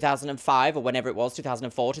point in 2005 or whenever it was,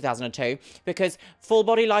 2004, 2002, because full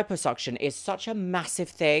body liposuction is such a massive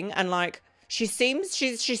thing, and like, she seems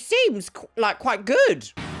like quite good.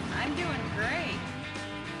 I'm doing great.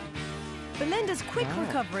 Belinda's quick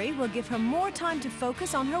recovery will give her more time to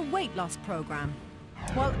focus on her weight loss program.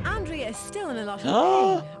 While Andrea is still in a lot of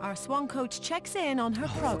pain, our Swan coach checks in on her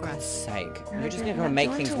progress. For God's sake, you're just going to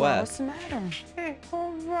make things worse. What's the matter? Hey,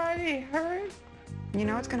 whole body hurt. You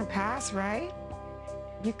know it's gonna pass, right?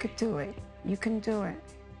 You could do it. You can do it.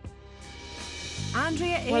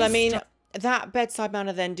 Andrea is... Well, I mean, that bedside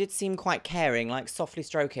manner then did seem quite caring, like softly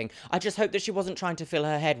stroking. I just hope that she wasn't trying to fill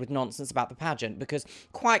her head with nonsense about the pageant, because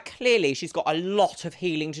quite clearly she's got a lot of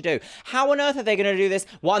healing to do. How on earth are they going to do this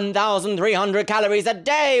 1,300 calories a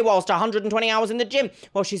day whilst 120 hours in the gym?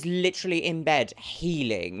 Well, she's literally in bed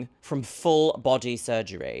healing from full body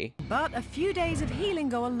surgery. But a few days of healing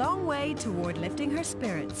go a long way toward lifting her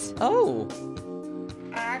spirits. Oh.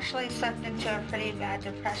 I actually slipped into a pretty bad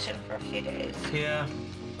depression for a few days. Yeah.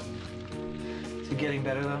 Is it getting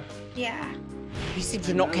better, though? Yeah. You seem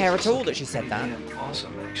to not care at all that she said that.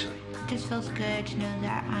 Awesome, actually. It just feels good to know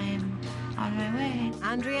that I'm on my way.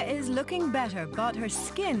 Andrea is looking better, but her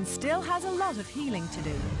skin still has a lot of healing to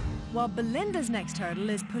do. While Belinda's next hurdle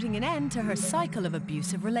is putting an end to her cycle of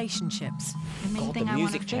abusive relationships. The main thing I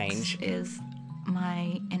want to fix is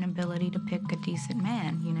my inability to pick a decent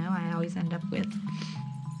man. You know, I always end up with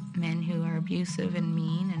men who are abusive and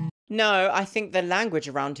mean and... No, I think the language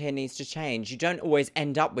around here needs to change. You don't always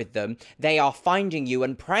end up with them. They are finding you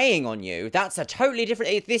and preying on you. That's a totally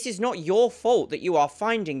different... This is not your fault that you are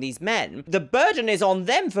finding these men. The burden is on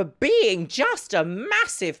them for being just a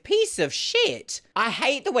massive piece of shit. I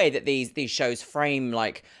hate the way that these shows frame,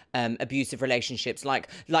 like... abusive relationships, like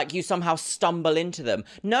you somehow stumble into them.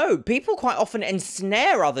 No, people quite often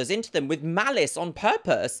ensnare others into them with malice on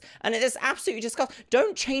purpose, and it is absolutely disgusting.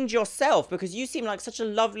 Don't change yourself because you seem like such a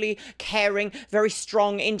lovely, caring, very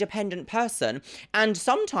strong, independent person, and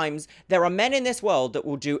sometimes there are men in this world that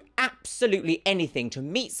will do absolutely anything to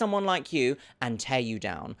meet someone like you and tear you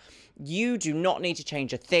down. You do not need to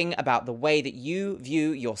change a thing about the way that you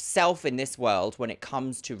view yourself in this world when it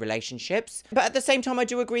comes to relationships. But at the same time, I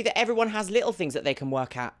do agree that everyone has little things that they can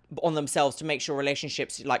work at on themselves to make sure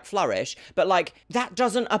relationships, like, flourish. But, like, that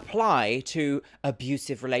doesn't apply to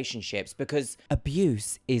abusive relationships, because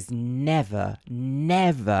abuse is never,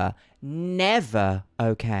 never, never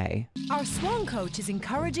okay. Our Swan coach is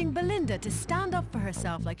encouraging Belinda to stand up for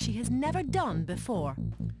herself like she has never done before.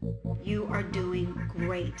 You are doing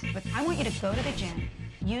great. But I want you to go to the gym,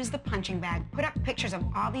 use the punching bag, put up pictures of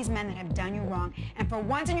all these men that have done you wrong, and for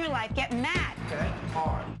once in your life, get mad. Okay,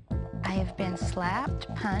 hard. I have been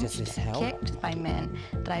slapped, punched, kicked by men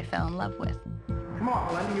that I fell in love with. Come on,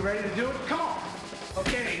 Belinda, you ready to do it? Come on.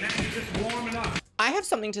 Okay, now you're just warming up. I have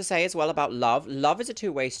something to say as well about love. Love is a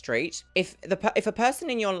two-way street. If a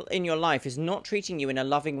person in your life is not treating you in a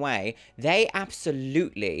loving way, they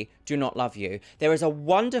absolutely do not love you. There is a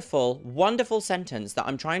wonderful, wonderful sentence that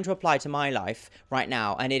I'm trying to apply to my life right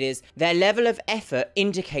now, and it is, their level of effort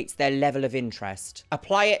indicates their level of interest.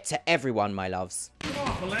 Apply it to everyone, my loves. Come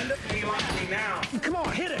on, Belinda. You like me now. Come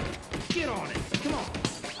on, hit it. Get on it. Come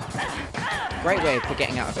on. Great way for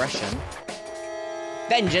getting out aggression.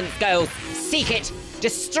 Vengeance, girls. Seek it.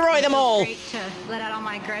 Destroy them all. Great to let out all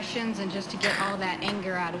my aggressions and just to get all that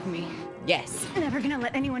anger out of me. Yes. I'm never gonna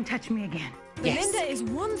let anyone touch me again. Yes. Belinda is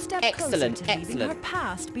one step closer to leaving her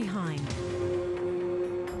past behind.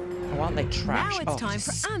 Oh, aren't they trash? Now it's time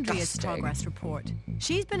for Andrea's progress report.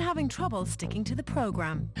 She's been having trouble sticking to the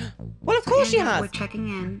program. Well, of course she has. We're checking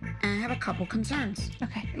in, and I have a couple concerns.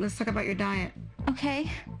 Okay. Let's talk about your diet.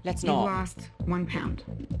 Okay. Let's You not. lost 1 pound.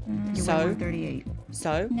 You So? weigh 138.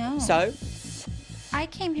 So? No. So? I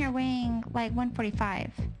came here weighing like 145.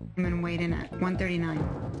 I'm gonna weigh in at 139.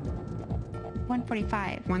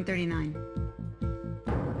 145. 139.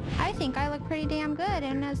 I think I look pretty damn good,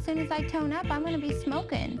 and as soon as I tone up, I'm gonna be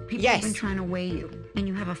smoking. People have been trying to weigh you, and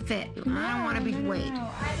you have a fit. I don't want to be weighed. No,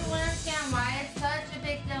 I don't understand why it's such a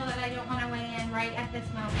big deal that I don't want to weigh in right at this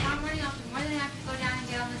moment. If I'm running off, I'm more than happy to go down and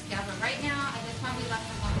get on the scale. But right now, I just want to be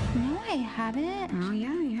left alone. No, I haven't. Oh,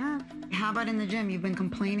 yeah, you have. How about in the gym? You've been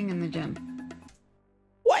complaining in the gym.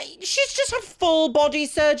 Wait, she's just had full body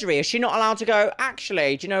surgery. Is she not allowed to go,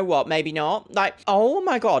 actually, do you know what? Maybe not. Like, oh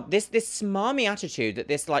my God, this smarmy attitude that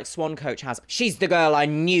this like Swan coach has. She's the girl I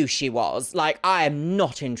knew she was. Like, I am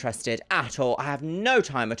not interested at all. I have no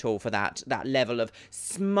time at all for that level of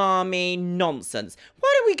smarmy nonsense.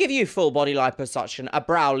 Why don't we give you full body liposuction, a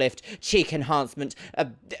brow lift, cheek enhancement, a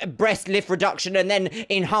breast lift reduction, and then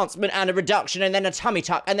enhancement and a reduction, and then a tummy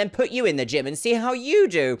tuck, and then put you in the gym and see how you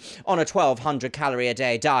do on a 1,200 calorie a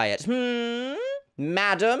day diet.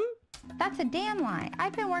 Madam? That's a damn lie.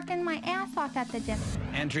 I've been working my ass off at the gym.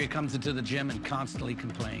 Andrea comes into the gym and constantly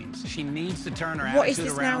complains. She needs to turn her What is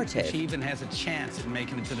attitude this around. narrative? She even has a chance at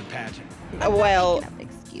making it to the pageant. Well,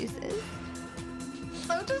 excuses.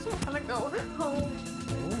 I just want to go home.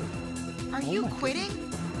 Are you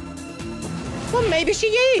quitting? Well, maybe she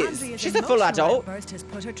is. She's a full adult. Has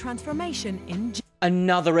put her transformation in.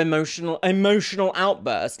 Another emotional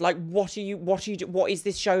outburst. Like, what is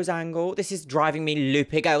this show's angle? This is driving me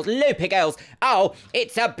loopy, girls. Loopy, girls. Oh,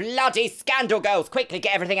 it's a bloody scandal, girls. Quickly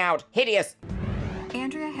get everything out. Hideous.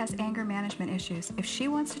 Andrea has anger management issues. If she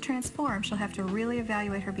wants to transform, she'll have to really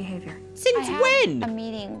evaluate her behavior. Since when? A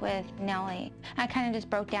meeting with Nellie. I kind of just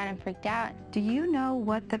broke down and freaked out. Do you know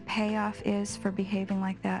what the payoff is for behaving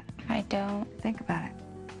like that? I don't. Think about it.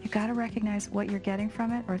 You gotta recognize what you're getting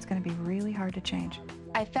from it, or it's gonna be really hard to change.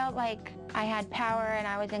 I felt like I had power and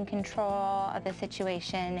I was in control of the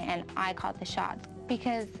situation, and I called the shots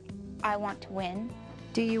because I want to win.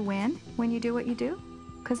 Do you win when you do what you do?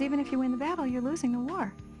 Because even if you win the battle, you're losing the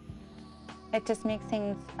war. It just makes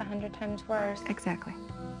things 100 times worse. Exactly.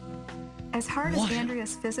 As hard as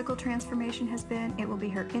Andrea's physical transformation has been, it will be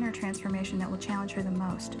her inner transformation that will challenge her the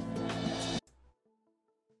most.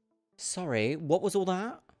 Sorry, what was all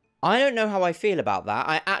that? I don't know how I feel about that.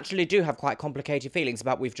 I actually do have quite complicated feelings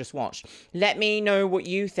about what we've just watched. Let me know what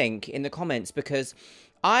you think in the comments, because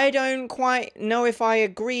I don't quite know if I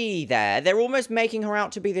agree there. They're almost making her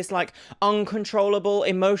out to be this, like, uncontrollable,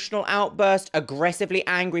 emotional outburst, aggressively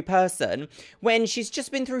angry person when she's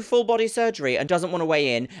just been through full body surgery and doesn't want to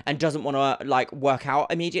weigh in and doesn't want to, like, work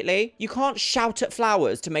out immediately. You can't shout at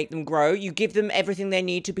flowers to make them grow. You give them everything they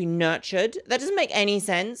need to be nurtured. That doesn't make any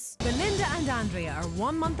sense. Belinda and Andrea are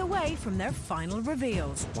 1 month away from their final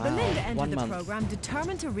reveals. Wow, Belinda entered 1 the month. program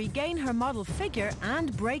determined to regain her model figure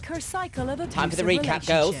and break her cycle of abusive Time for the recap,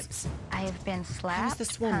 girls. I have been slapped, the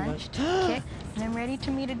Swan punched, kicked, and I'm ready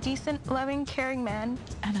to meet a decent, loving, caring man.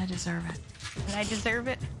 And I deserve it. And I deserve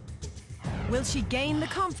it. Will she gain the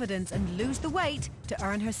confidence and lose the weight to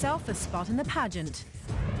earn herself a spot in the pageant?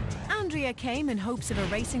 Andrea came in hopes of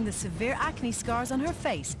erasing the severe acne scars on her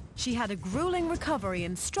face. She had a grueling recovery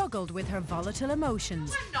and struggled with her volatile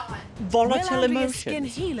emotions. Volatile Will Andrea's skin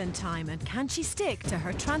emotions. heal in time, and can she stick to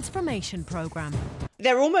her transformation program?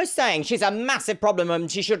 They're almost saying she's a massive problem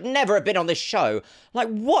and she should never have been on this show. Like,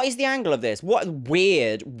 what is the angle of this? What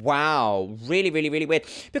weird. Wow. Really, really, really weird.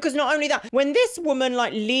 Because not only that, when this woman,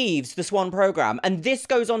 like, leaves the Swan program and this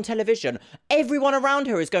goes on television, everyone around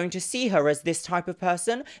her is going to see her as this type of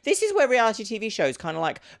person. This is where reality TV shows kind of,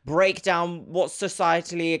 like, break down what's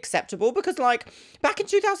societally acceptable. Because, like, back in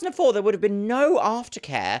 2004, there would have been no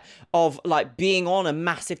aftercare of, like, being on a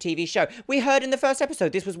massive TV show. We heard in the first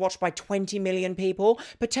episode this was watched by 20 million people.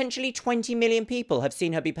 Potentially 20 million people have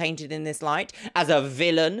seen her be painted in this light as a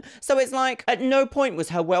villain. So it's like, at no point was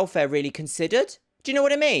her welfare really considered. Do you know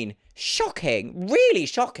what I mean? Shocking. Really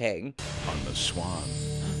shocking. On the Swan.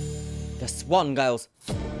 The Swan girls.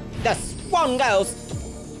 The Swan girls.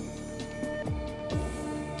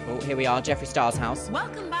 Oh, here we are, Jeffree Star's house.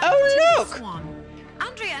 Welcome back to the Swan.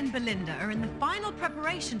 Andrea and Belinda are in the final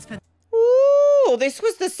preparations for... Ooh, this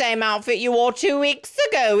was the same outfit you wore 2 weeks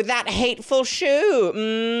ago with that hateful shoe.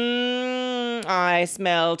 I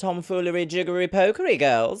smell tomfoolery, jiggery, pokery,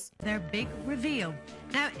 girls. their big reveal.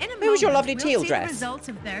 Now, in a moment, Where was your lovely we'll teal see dress? the results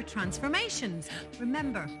of their transformations.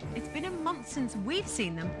 Remember, it's been a month since we've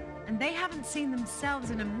seen them, and they haven't seen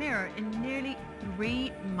themselves in a mirror in nearly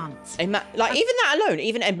 3 months. Even that alone,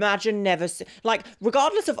 even imagine never... Like,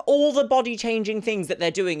 regardless of all the body-changing things that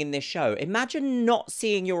they're doing in this show, imagine not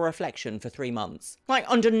seeing your reflection for 3 months. Like,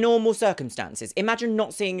 under normal circumstances, imagine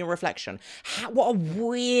not seeing your reflection. What a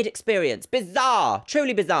weird experience. Bizarre.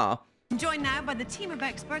 Truly bizarre. Joined now by the team of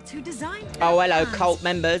experts who designed... Oh, hello, plans. cult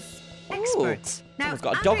members. Experts. Ooh, Now, someone's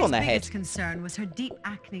got a dog on their Andrea's head. biggest concern was her deep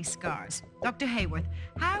acne scars. Dr. Hayworth,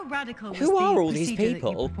 how radical was Who the are all these procedure that you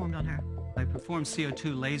people? performed on her? I performed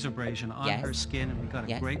CO2 laser abrasion on Yes. her skin, and we got a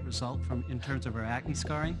Yes. great result in terms of her acne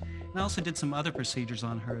scarring. And I also did some other procedures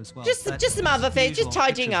on her as well. Just But some other as things, just usual,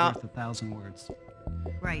 tidying picture's up. worth 1,000 words.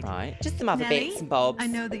 Right. Right, just some other Nelly, bits and bobs. I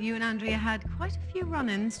know that you and Andrea had quite a few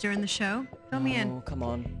run-ins during the show. Fill me in. Oh, come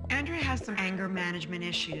on. Andrea has some anger management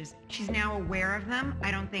issues. She's now aware of them.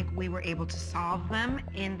 I don't think we were able to solve them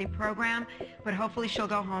in the program, but hopefully she'll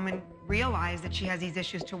go home and realize that she has these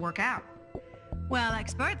issues to work out. Well,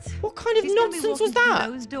 experts, what kind of nonsense was that?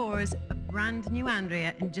 Those doors of brand new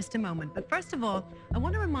Andrea in just a moment. But first of all, I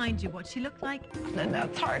want to remind you what she looked like. And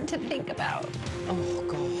that's hard to think about. Oh,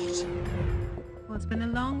 God. Well, it's been a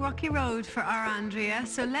long, rocky road for our Andrea,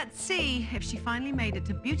 so let's see if she finally made it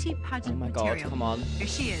to beauty pageant material. Oh, my God, come on. Here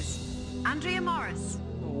she is, Andrea Morris.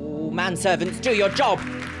 Oh, manservants, do your job.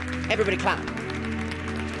 Everybody clap.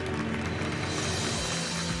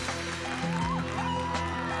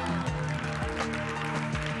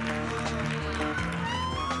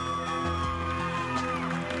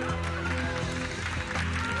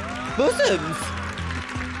 Bosoms!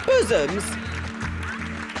 Bosoms!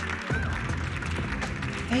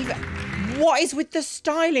 What is with the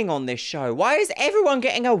styling on this show? Why is everyone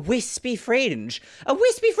getting a wispy fringe? A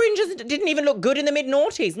wispy fringe didn't even look good in the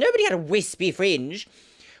mid-noughties. Nobody had a wispy fringe.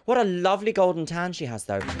 What a lovely golden tan she has,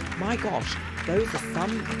 though. My gosh, those are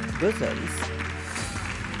some bosoms.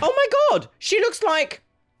 Oh my God! She looks like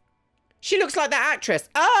that actress.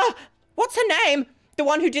 What's her name? The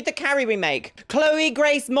one who did the Carrie remake. Chloe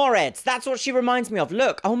Grace Moretz. That's what she reminds me of.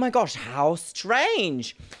 Look. Oh my gosh. How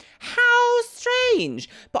strange. How strange.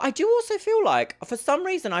 But I do also feel like, for some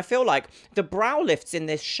reason, I feel like the brow lifts in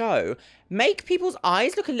this show make people's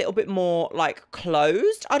eyes look a little bit more, like,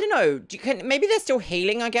 closed. I don't know. Maybe they're still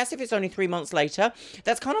healing, I guess, if it's only 3 months later.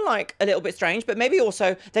 That's kind of, like, a little bit strange. But maybe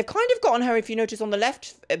also, they've kind of gotten her, if you notice on the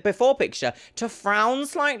left before picture, to frown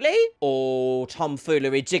slightly. Oh,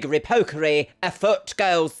 tomfoolery, jiggery, pokery, afoot,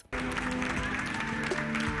 girls.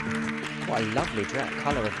 What a lovely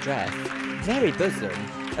colour of dress. Very bosom.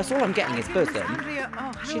 That's all I'm getting is bosom. Andrea,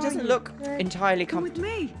 she doesn't look entirely comfortable.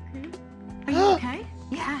 With me? Are you okay?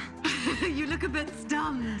 Yeah. You look a bit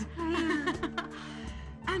stunned.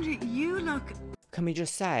 Andrea, you look... Can we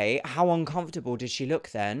just say, how uncomfortable did she look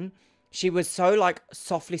then? She was so, like,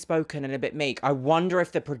 softly spoken and a bit meek. I wonder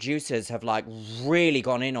if the producers have, like, really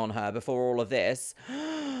gone in on her before all of this.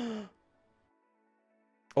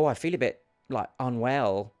 Oh, I feel a bit, like,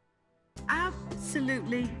 unwell.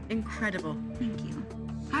 Absolutely incredible. Thank you.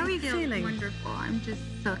 How are you feeling? Wonderful. I'm just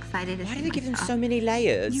so excited to see Why do they give them myself. so many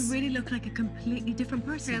layers? You really look like a completely different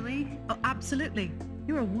person. Really? Oh, absolutely.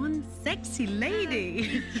 You're one sexy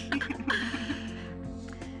lady.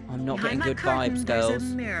 I'm not Behind getting good that curtain, vibes, there's girls. a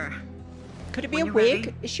mirror. Could it be When a you're wig?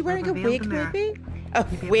 ready, Is she wearing a I'll reveal wig, the mirror. maybe? A You'll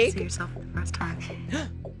be able to wig? see yourself for the first time.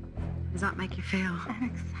 Does that make you feel? I'm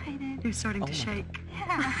excited. You're starting to shake.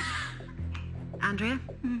 Yeah. Andrea?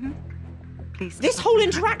 Mm-hmm. Please. This whole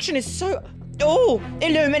interaction is so... Oh,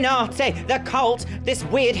 Illuminati, the cult, this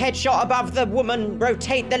weird headshot above the woman,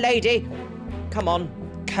 rotate the lady. Come on,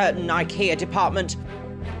 curtain IKEA department.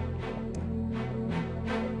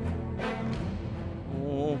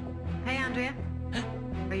 Oh. Hey, Andrea.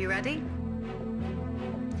 Are you ready?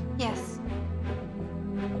 Yes.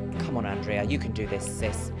 Come on, Andrea, you can do this,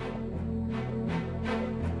 sis.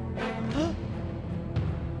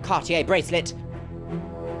 Cartier bracelet.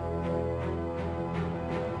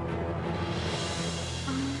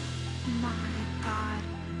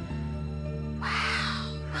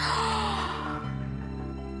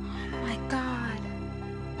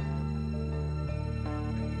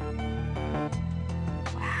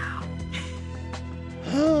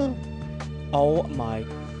 Oh my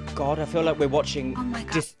God, I feel like we're watching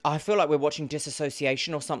I feel like we're watching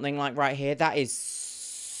Disassociation or something like right here. That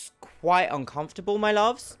is quite uncomfortable, my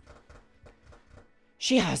loves.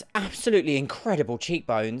 She has absolutely incredible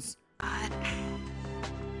cheekbones. Oh,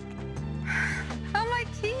 my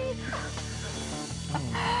teeth.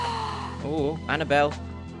 Oh, Annabelle.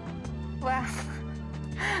 Wow.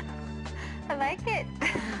 I like it.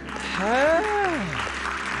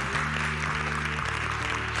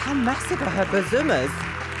 How massive are her bosomas?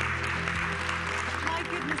 My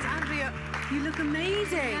goodness, Andrea, you look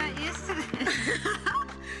amazing. I'm not used to this.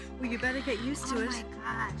 Well, you better get used to it. Oh my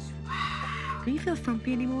gosh. Wow. Do you feel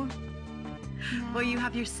frumpy anymore? No. Well, you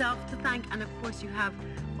have yourself to thank, and of course you have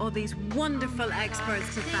all these wonderful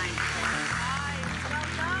experts to thank.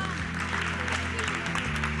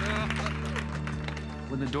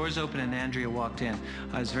 When the doors opened and Andrea walked in,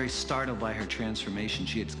 I was very startled by her transformation.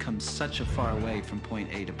 She had come such a far way from point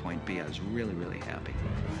A to point B. I was really, really happy.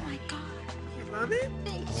 Oh my God. You love it?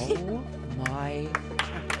 Oh my...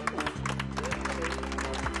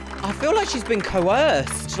 I feel like she's been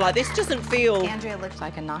coerced. Like, this doesn't feel... Andrea looked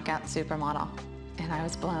like a knockout supermodel, and I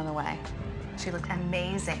was blown away. She looked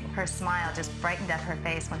amazing. Her smile just brightened up her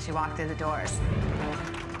face when she walked through the doors.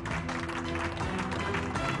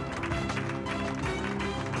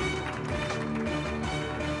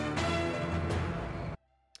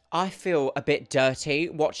 I feel a bit dirty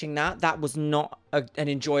watching that. That was not an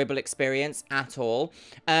enjoyable experience at all.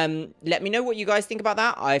 Let me know what you guys think about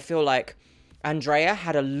that. I feel like Andrea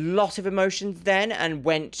had a lot of emotions then and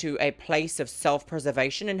went to a place of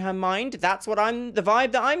self-preservation in her mind. That's what the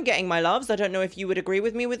vibe that I'm getting, my loves. I don't know if you would agree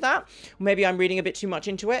with me with that. Maybe I'm reading a bit too much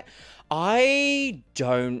into it. I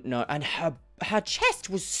don't know. And her chest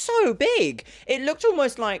was so big. It looked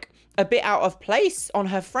almost like a bit out of place on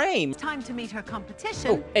her frame. Time to meet her competition.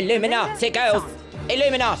 Oh, Illuminati, girls.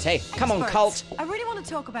 Illuminati. Come on, cult. I really want to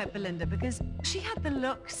talk about Belinda because she had the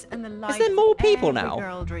looks and the life. Is there more people every now?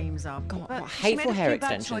 Girl dreams of. God, but what hateful hair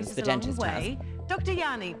extensions the dentist the has. Dr.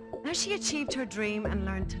 Yanni, has she achieved her dream and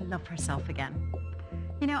learned to love herself again?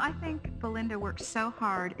 You know, I think Belinda worked so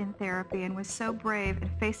hard in therapy and was so brave in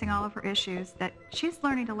facing all of her issues that she's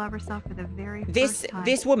learning to love herself for the very first time.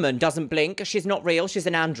 This woman doesn't blink. She's not real. She's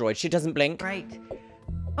an android. She doesn't blink. Great.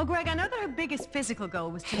 Oh, Greg, I know that her biggest physical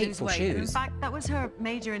goal was to Hateful lose weight. shoes. In fact, that was her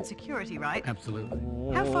major insecurity, right? Absolutely.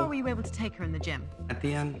 How far were you able to take her in the gym? At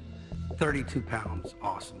the end, 32 pounds.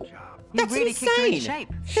 Awesome job. That's really kicked her into insane. shape.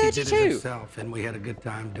 32. She did it herself, and we had a good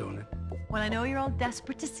time doing it. Well, I know you're all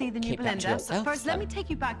desperate to see the new Keep that to Belinda, yourself, but first let though. me take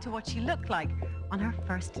you back to what she looked like on her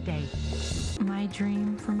first day. My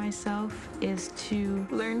dream for myself is to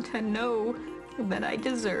Learn to know that I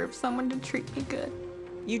deserve someone to treat me good.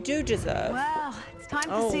 You do deserve. Well, it's time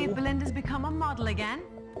to see if Belinda's become a model again.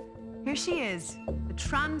 Here she is, the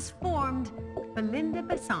transformed Belinda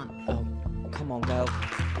Besant. Oh, come on, girl.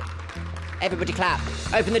 Everybody clap.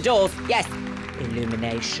 Open the doors. Yes.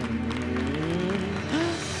 Illumination.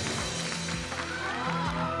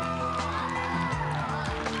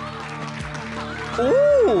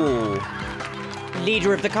 Ooh.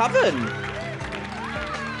 Leader of the coven.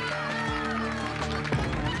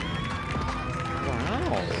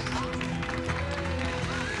 Wow.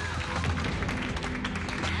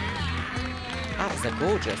 That's a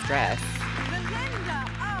gorgeous dress. Belinda!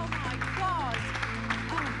 Oh my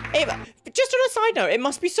God! Just on a side note, it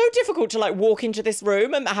must be so difficult to like walk into this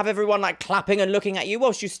room and have everyone like clapping and looking at you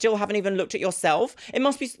whilst you still haven't even looked at yourself. It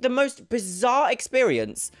must be the most bizarre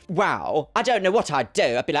experience. Wow. I don't know what I'd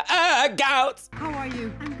do. I'd be like, gout. How are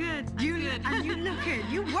you? I'm good. You look good.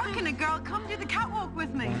 You working it, girl. Come do the catwalk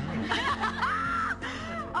with me.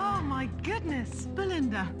 Oh my goodness,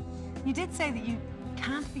 Belinda. You did say that you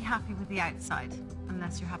can't be happy with the outside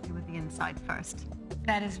unless you're happy with the inside first.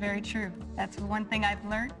 That is very true. That's one thing I've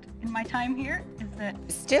learned in my time here is that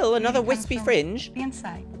Still another beauty comes wispy from fringe. the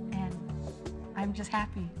inside, and I'm just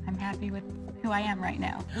happy. I'm happy with who I am right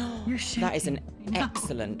now. You're shaking. That is an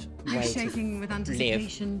excellent You're way shaking with to live.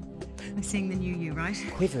 anticipation of seeing the new you, right?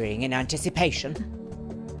 Quivering in anticipation.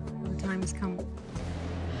 The time has come.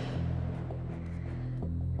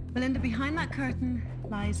 Belinda, behind that curtain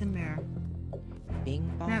lies a mirror.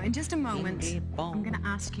 Bing bong. Now, in just a moment, bingly bong. I'm going to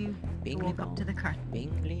ask you to Bingly walk up bong. to the curtain.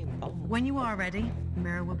 Bingly bong. When you are ready, the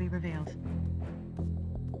mirror will be revealed.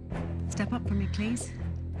 Step up for me, please.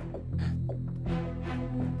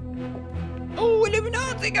 Oh,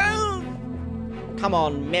 Illuminati, go! Come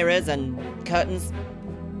on, mirrors and curtains.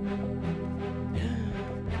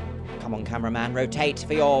 Come on, cameraman, rotate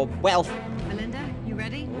for your wealth. Belinda, you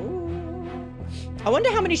ready? I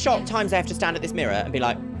wonder how many times I have to stand at this mirror and be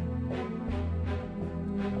like,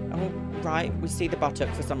 oh, right, we see the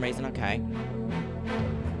buttock for some reason, okay.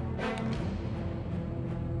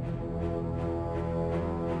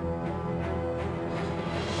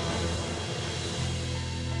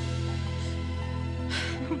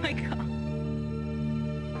 Oh my God.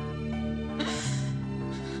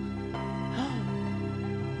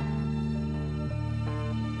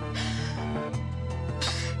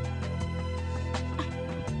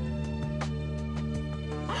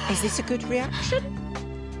 Is this a good reaction?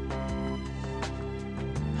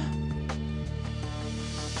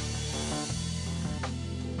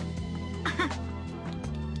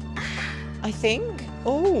 I think.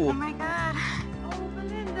 Oh. Oh my God. Oh,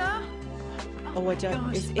 Belinda. Oh, I don't.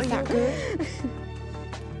 Gosh, Is are that you good?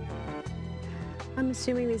 I'm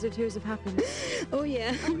assuming these are tears of happiness. Oh,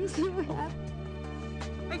 yeah. I'm so happy.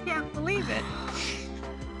 I can't believe it.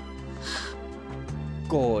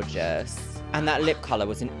 Gorgeous. And that lip colour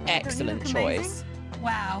was an excellent look choice.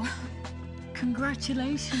 Wow.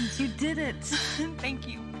 Congratulations, you did it. Thank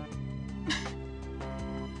you.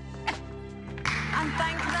 And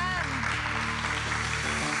thank them.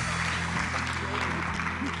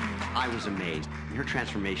 I was amazed. Her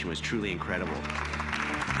transformation was truly incredible.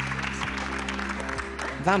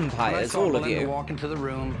 Vampires, all of you. Walk into the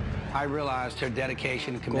room, I realized her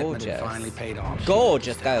dedication and commitment had finally paid off.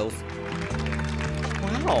 Gorgeous girls.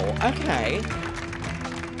 Wow, okay.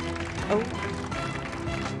 Oh.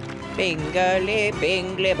 Bingly,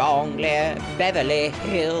 bingly, bongly, Beverly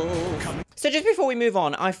Hills. So just before we move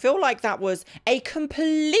on, I feel like that was a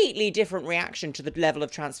completely different reaction to the level of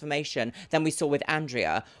transformation than we saw with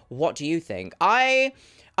Andrea. What do you think? I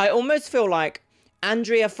almost feel like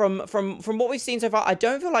Andrea, from what we've seen so far, I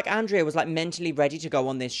don't feel like Andrea was like mentally ready to go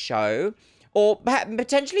on this show. Or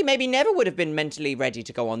potentially maybe never would have been mentally ready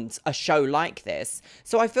to go on a show like this.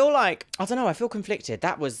 So I feel like, I don't know, I feel conflicted.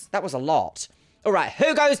 That was a lot. All right,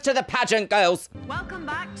 who goes to the pageant, girls? Welcome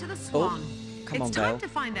back to the Swan. Come on, it's time girl. to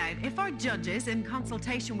find out if our judges, in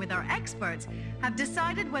consultation with our experts, have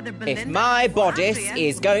decided whether Belinda If my bodice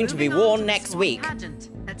is going to be worn next week. Pageant.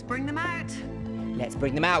 Let's bring them out. Let's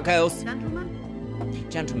bring them out, girls. Gentlemen.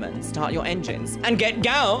 Gentlemen, start your engines and get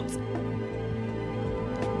out.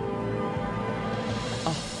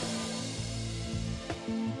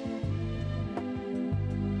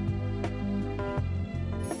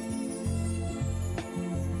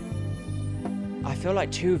 I feel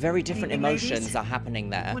like two very different emotions are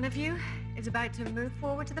happening there. One of you is about to move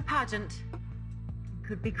forward to the pageant. You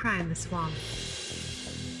could be crowned the Swan.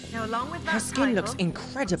 Now, along with that Her skin looks title,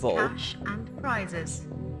 incredible. cash and prizes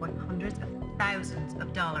worth hundreds of thousands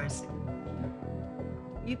of dollars.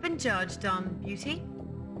 You've been judged on beauty,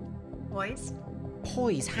 poise.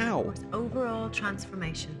 Poise? How? Overall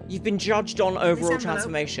transformation. You've been judged on overall envelope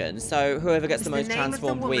transformation, so whoever gets the most name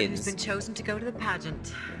transformed of the woman wins. who's been chosen to go to the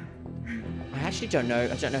pageant. I actually don't know.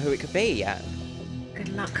 I don't know who it could be yet. Good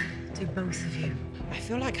luck to both of you. I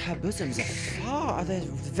feel like her bosoms are they're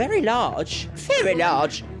very large. Very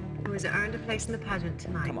large. Who has earned a place in the pageant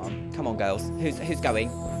tonight? Come on, girls. Who's going?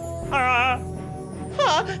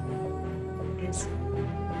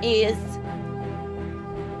 Is.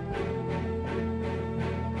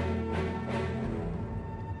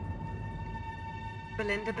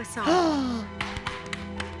 Belinda Basson. Oh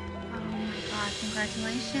my God,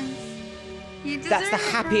 congratulations. You deserve That's the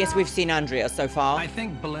it, happiest girl. we've seen Andrea so far. I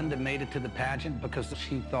think Belinda made it to the pageant because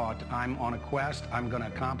she thought, I'm on a quest, I'm going to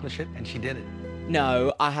accomplish it, and she did it.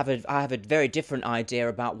 No, I have a very different idea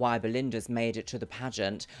about why Belinda's made it to the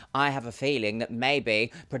pageant. I have a feeling that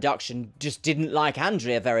maybe production just didn't like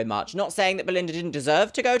Andrea very much. Not saying that Belinda didn't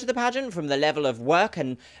deserve to go to the pageant from the level of work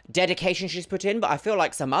and dedication she's put in, but I feel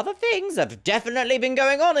like some other things have definitely been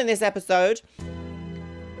going on in this episode.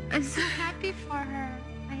 I'm so happy for her.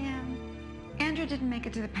 I am. Andrea didn't make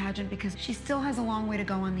it to the pageant because she still has a long way to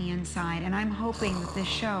go on the inside, and I'm hoping that this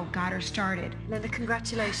show got her started. Linda,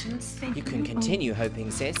 congratulations. You can continue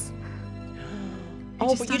hoping, sis. Could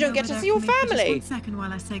Oh, but you stand don't get over to there see your for me for just family. 1 second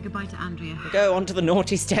while I say goodbye to Andrea. Go on to the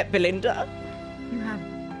naughty step, Belinda. You have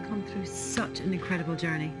come through such an incredible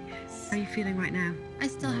journey. How are you feeling right now? I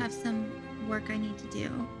still have some work I need to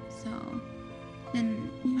do, so...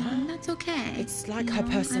 And, you know, that's okay. It's like her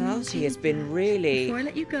personality has been really Before I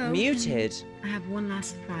let you go, muted. I have one last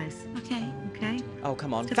surprise. Okay. Okay? Oh,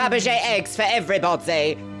 come on. To Fabergé finish. eggs for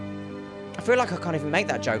everybody. I feel like I can't even make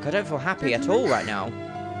that joke. I don't feel happy at all right now.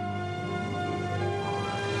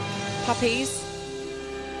 Puppies.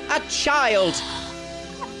 A child.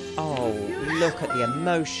 Oh, look at the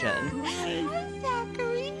emotion.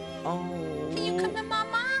 Zachary. Oh. Can you come to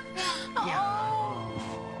Mama?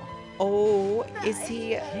 Oh, is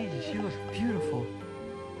he? She looks beautiful.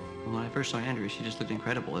 When I first saw Andrea, she just looked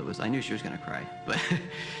incredible. I knew she was gonna cry, but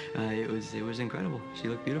it was incredible. She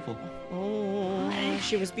looked beautiful. Oh,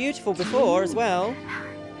 she was beautiful before as well.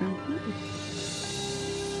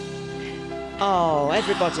 Oh,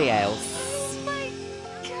 everybody else.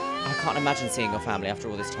 I can't imagine seeing your family after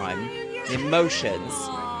all this time. The emotions.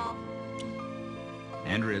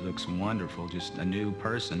 Andrea looks wonderful, just a new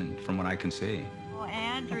person from what I can see. Oh,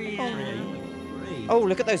 Andrea. Oh,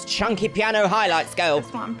 look at those chunky piano highlights, girl. The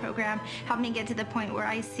Swan program helped me get to the point where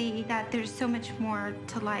I see that there's so much more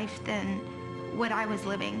to life than what I was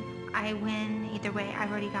living. I win either way.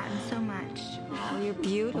 I've already gotten so much. Oh, you're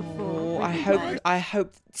beautiful. Oh, I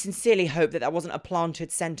sincerely hope that wasn't a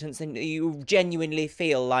planted sentence and that you genuinely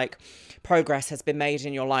feel like progress has been made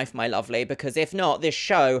in your life, my lovely, because if not, this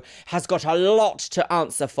show has got a lot to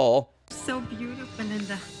answer for. So beautiful,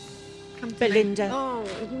 Belinda. Come to Belinda. me. Oh,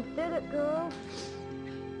 you did it, girl.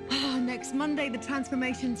 Next Monday, the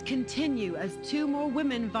transformations continue as 2 more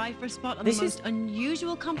women vie for a spot on the most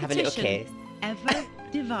unusual Have a little competition kiss. ever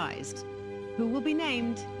devised. Who will be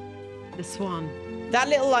named the Swan? That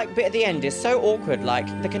little bit at the end is so awkward.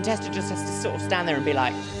 Like the contestant just has to sort of stand there and be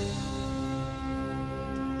like,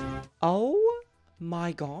 "Oh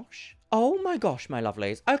my gosh." Oh my gosh, my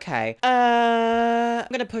lovelies. Okay. I'm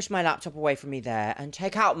going to push my laptop away from me there and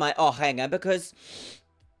take out my hanger because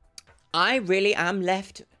I really am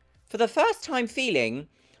left for the first time feeling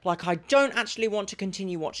Like, I don't actually want to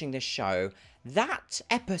continue watching this show. That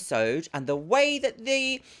episode and the way that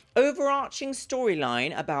the overarching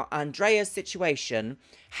storyline about Andrea's situation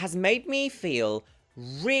has made me feel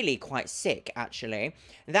really quite sick, actually.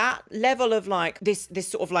 That level of, like, this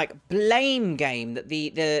sort of, like, blame game that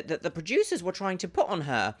the producers were trying to put on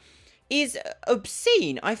her is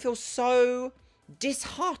obscene. I feel so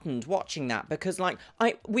disheartened watching that, because, like,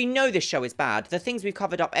 we know this show is bad. The things we've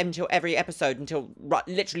covered up until every episode until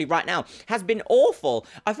literally right now has been awful.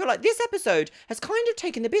 I feel like this episode has kind of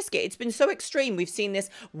taken the biscuit. It's been so extreme. We've seen this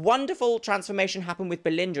wonderful transformation happen with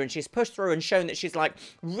Belinda, and she's pushed through and shown that she's, like,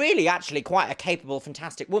 really actually quite a capable,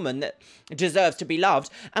 fantastic woman that deserves to be loved.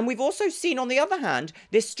 And we've also seen, on the other hand,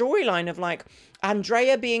 this storyline of, like,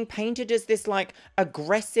 Andrea being painted as this, like,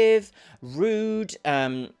 aggressive, rude,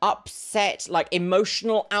 upset, like,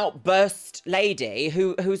 emotional outburst lady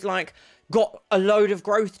who's, like, got a load of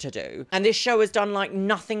growth to do. And this show has done, like,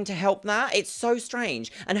 nothing to help that. It's so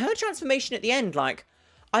strange. And her transformation at the end, like,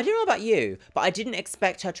 I don't know about you, but I didn't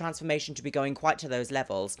expect her transformation to be going quite to those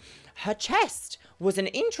levels. Her chest was an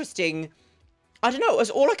interesting... I don't know,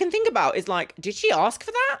 all I can think about is, like, did she ask for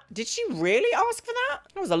that? Did she really ask for that?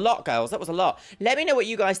 That was a lot, girls. That was a lot. Let me know what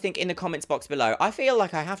you guys think in the comments box below. I feel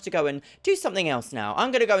like I have to go and do something else now. I'm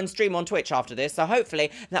going to go and stream on Twitch after this, so hopefully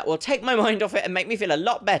that will take my mind off it and make me feel a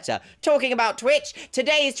lot better. Talking about Twitch,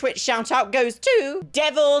 today's Twitch shout-out goes to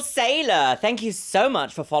Devil Sailor. Thank you so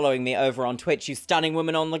much for following me over on Twitch, you stunning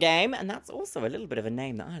woman on the game. And that's also a little bit of a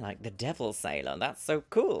name that I like, the Devil Sailor. That's so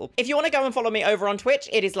cool. If you want to go and follow me over on Twitch,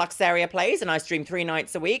 it is Luxeria Plays, and I stream 3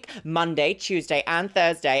 nights a week, Monday, Tuesday, and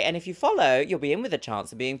Thursday. And if you follow, you'll be in with a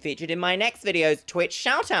chance of being featured in my next video's Twitch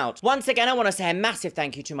shout-out. Once again, I want to say a massive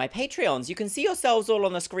thank you to my Patreons. You can see yourselves all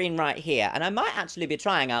on the screen right here, and I might actually be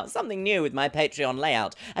trying out something new with my Patreon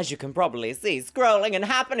layout, as you can probably see scrolling and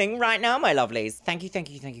happening right now, my lovelies. Thank you, thank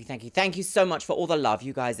you, thank you, thank you. Thank you so much for all the love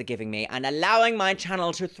you guys are giving me and allowing my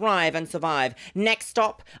channel to thrive and survive. Next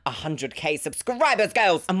stop, 100k subscribers,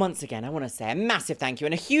 girls. And once again, I want to say a massive thank you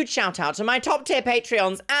and a huge shout-out to my top-tier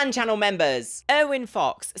Patreons and channel members: Erwin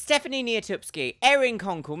Fox, Stephanie Niatupski, Erin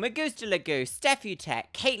Conkle, Magusta Lagoo, Steph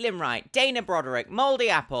Utek, Caitlin Wright, Dana Broderick, Moldy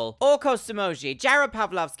Apple, Orko Samoji, Jared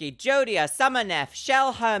Pavlovsky, Jodia, Summer Neff,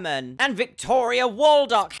 Shell Herman, and Victoria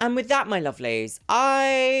Waldock. And with that, my lovelies,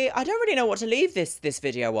 I don't really know what to leave this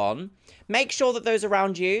video on. Make sure that those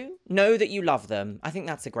around you know that you love them. I think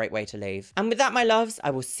that's a great way to leave. And with that, my loves,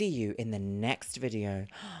 I will see you in the next video.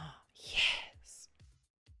 Yeah.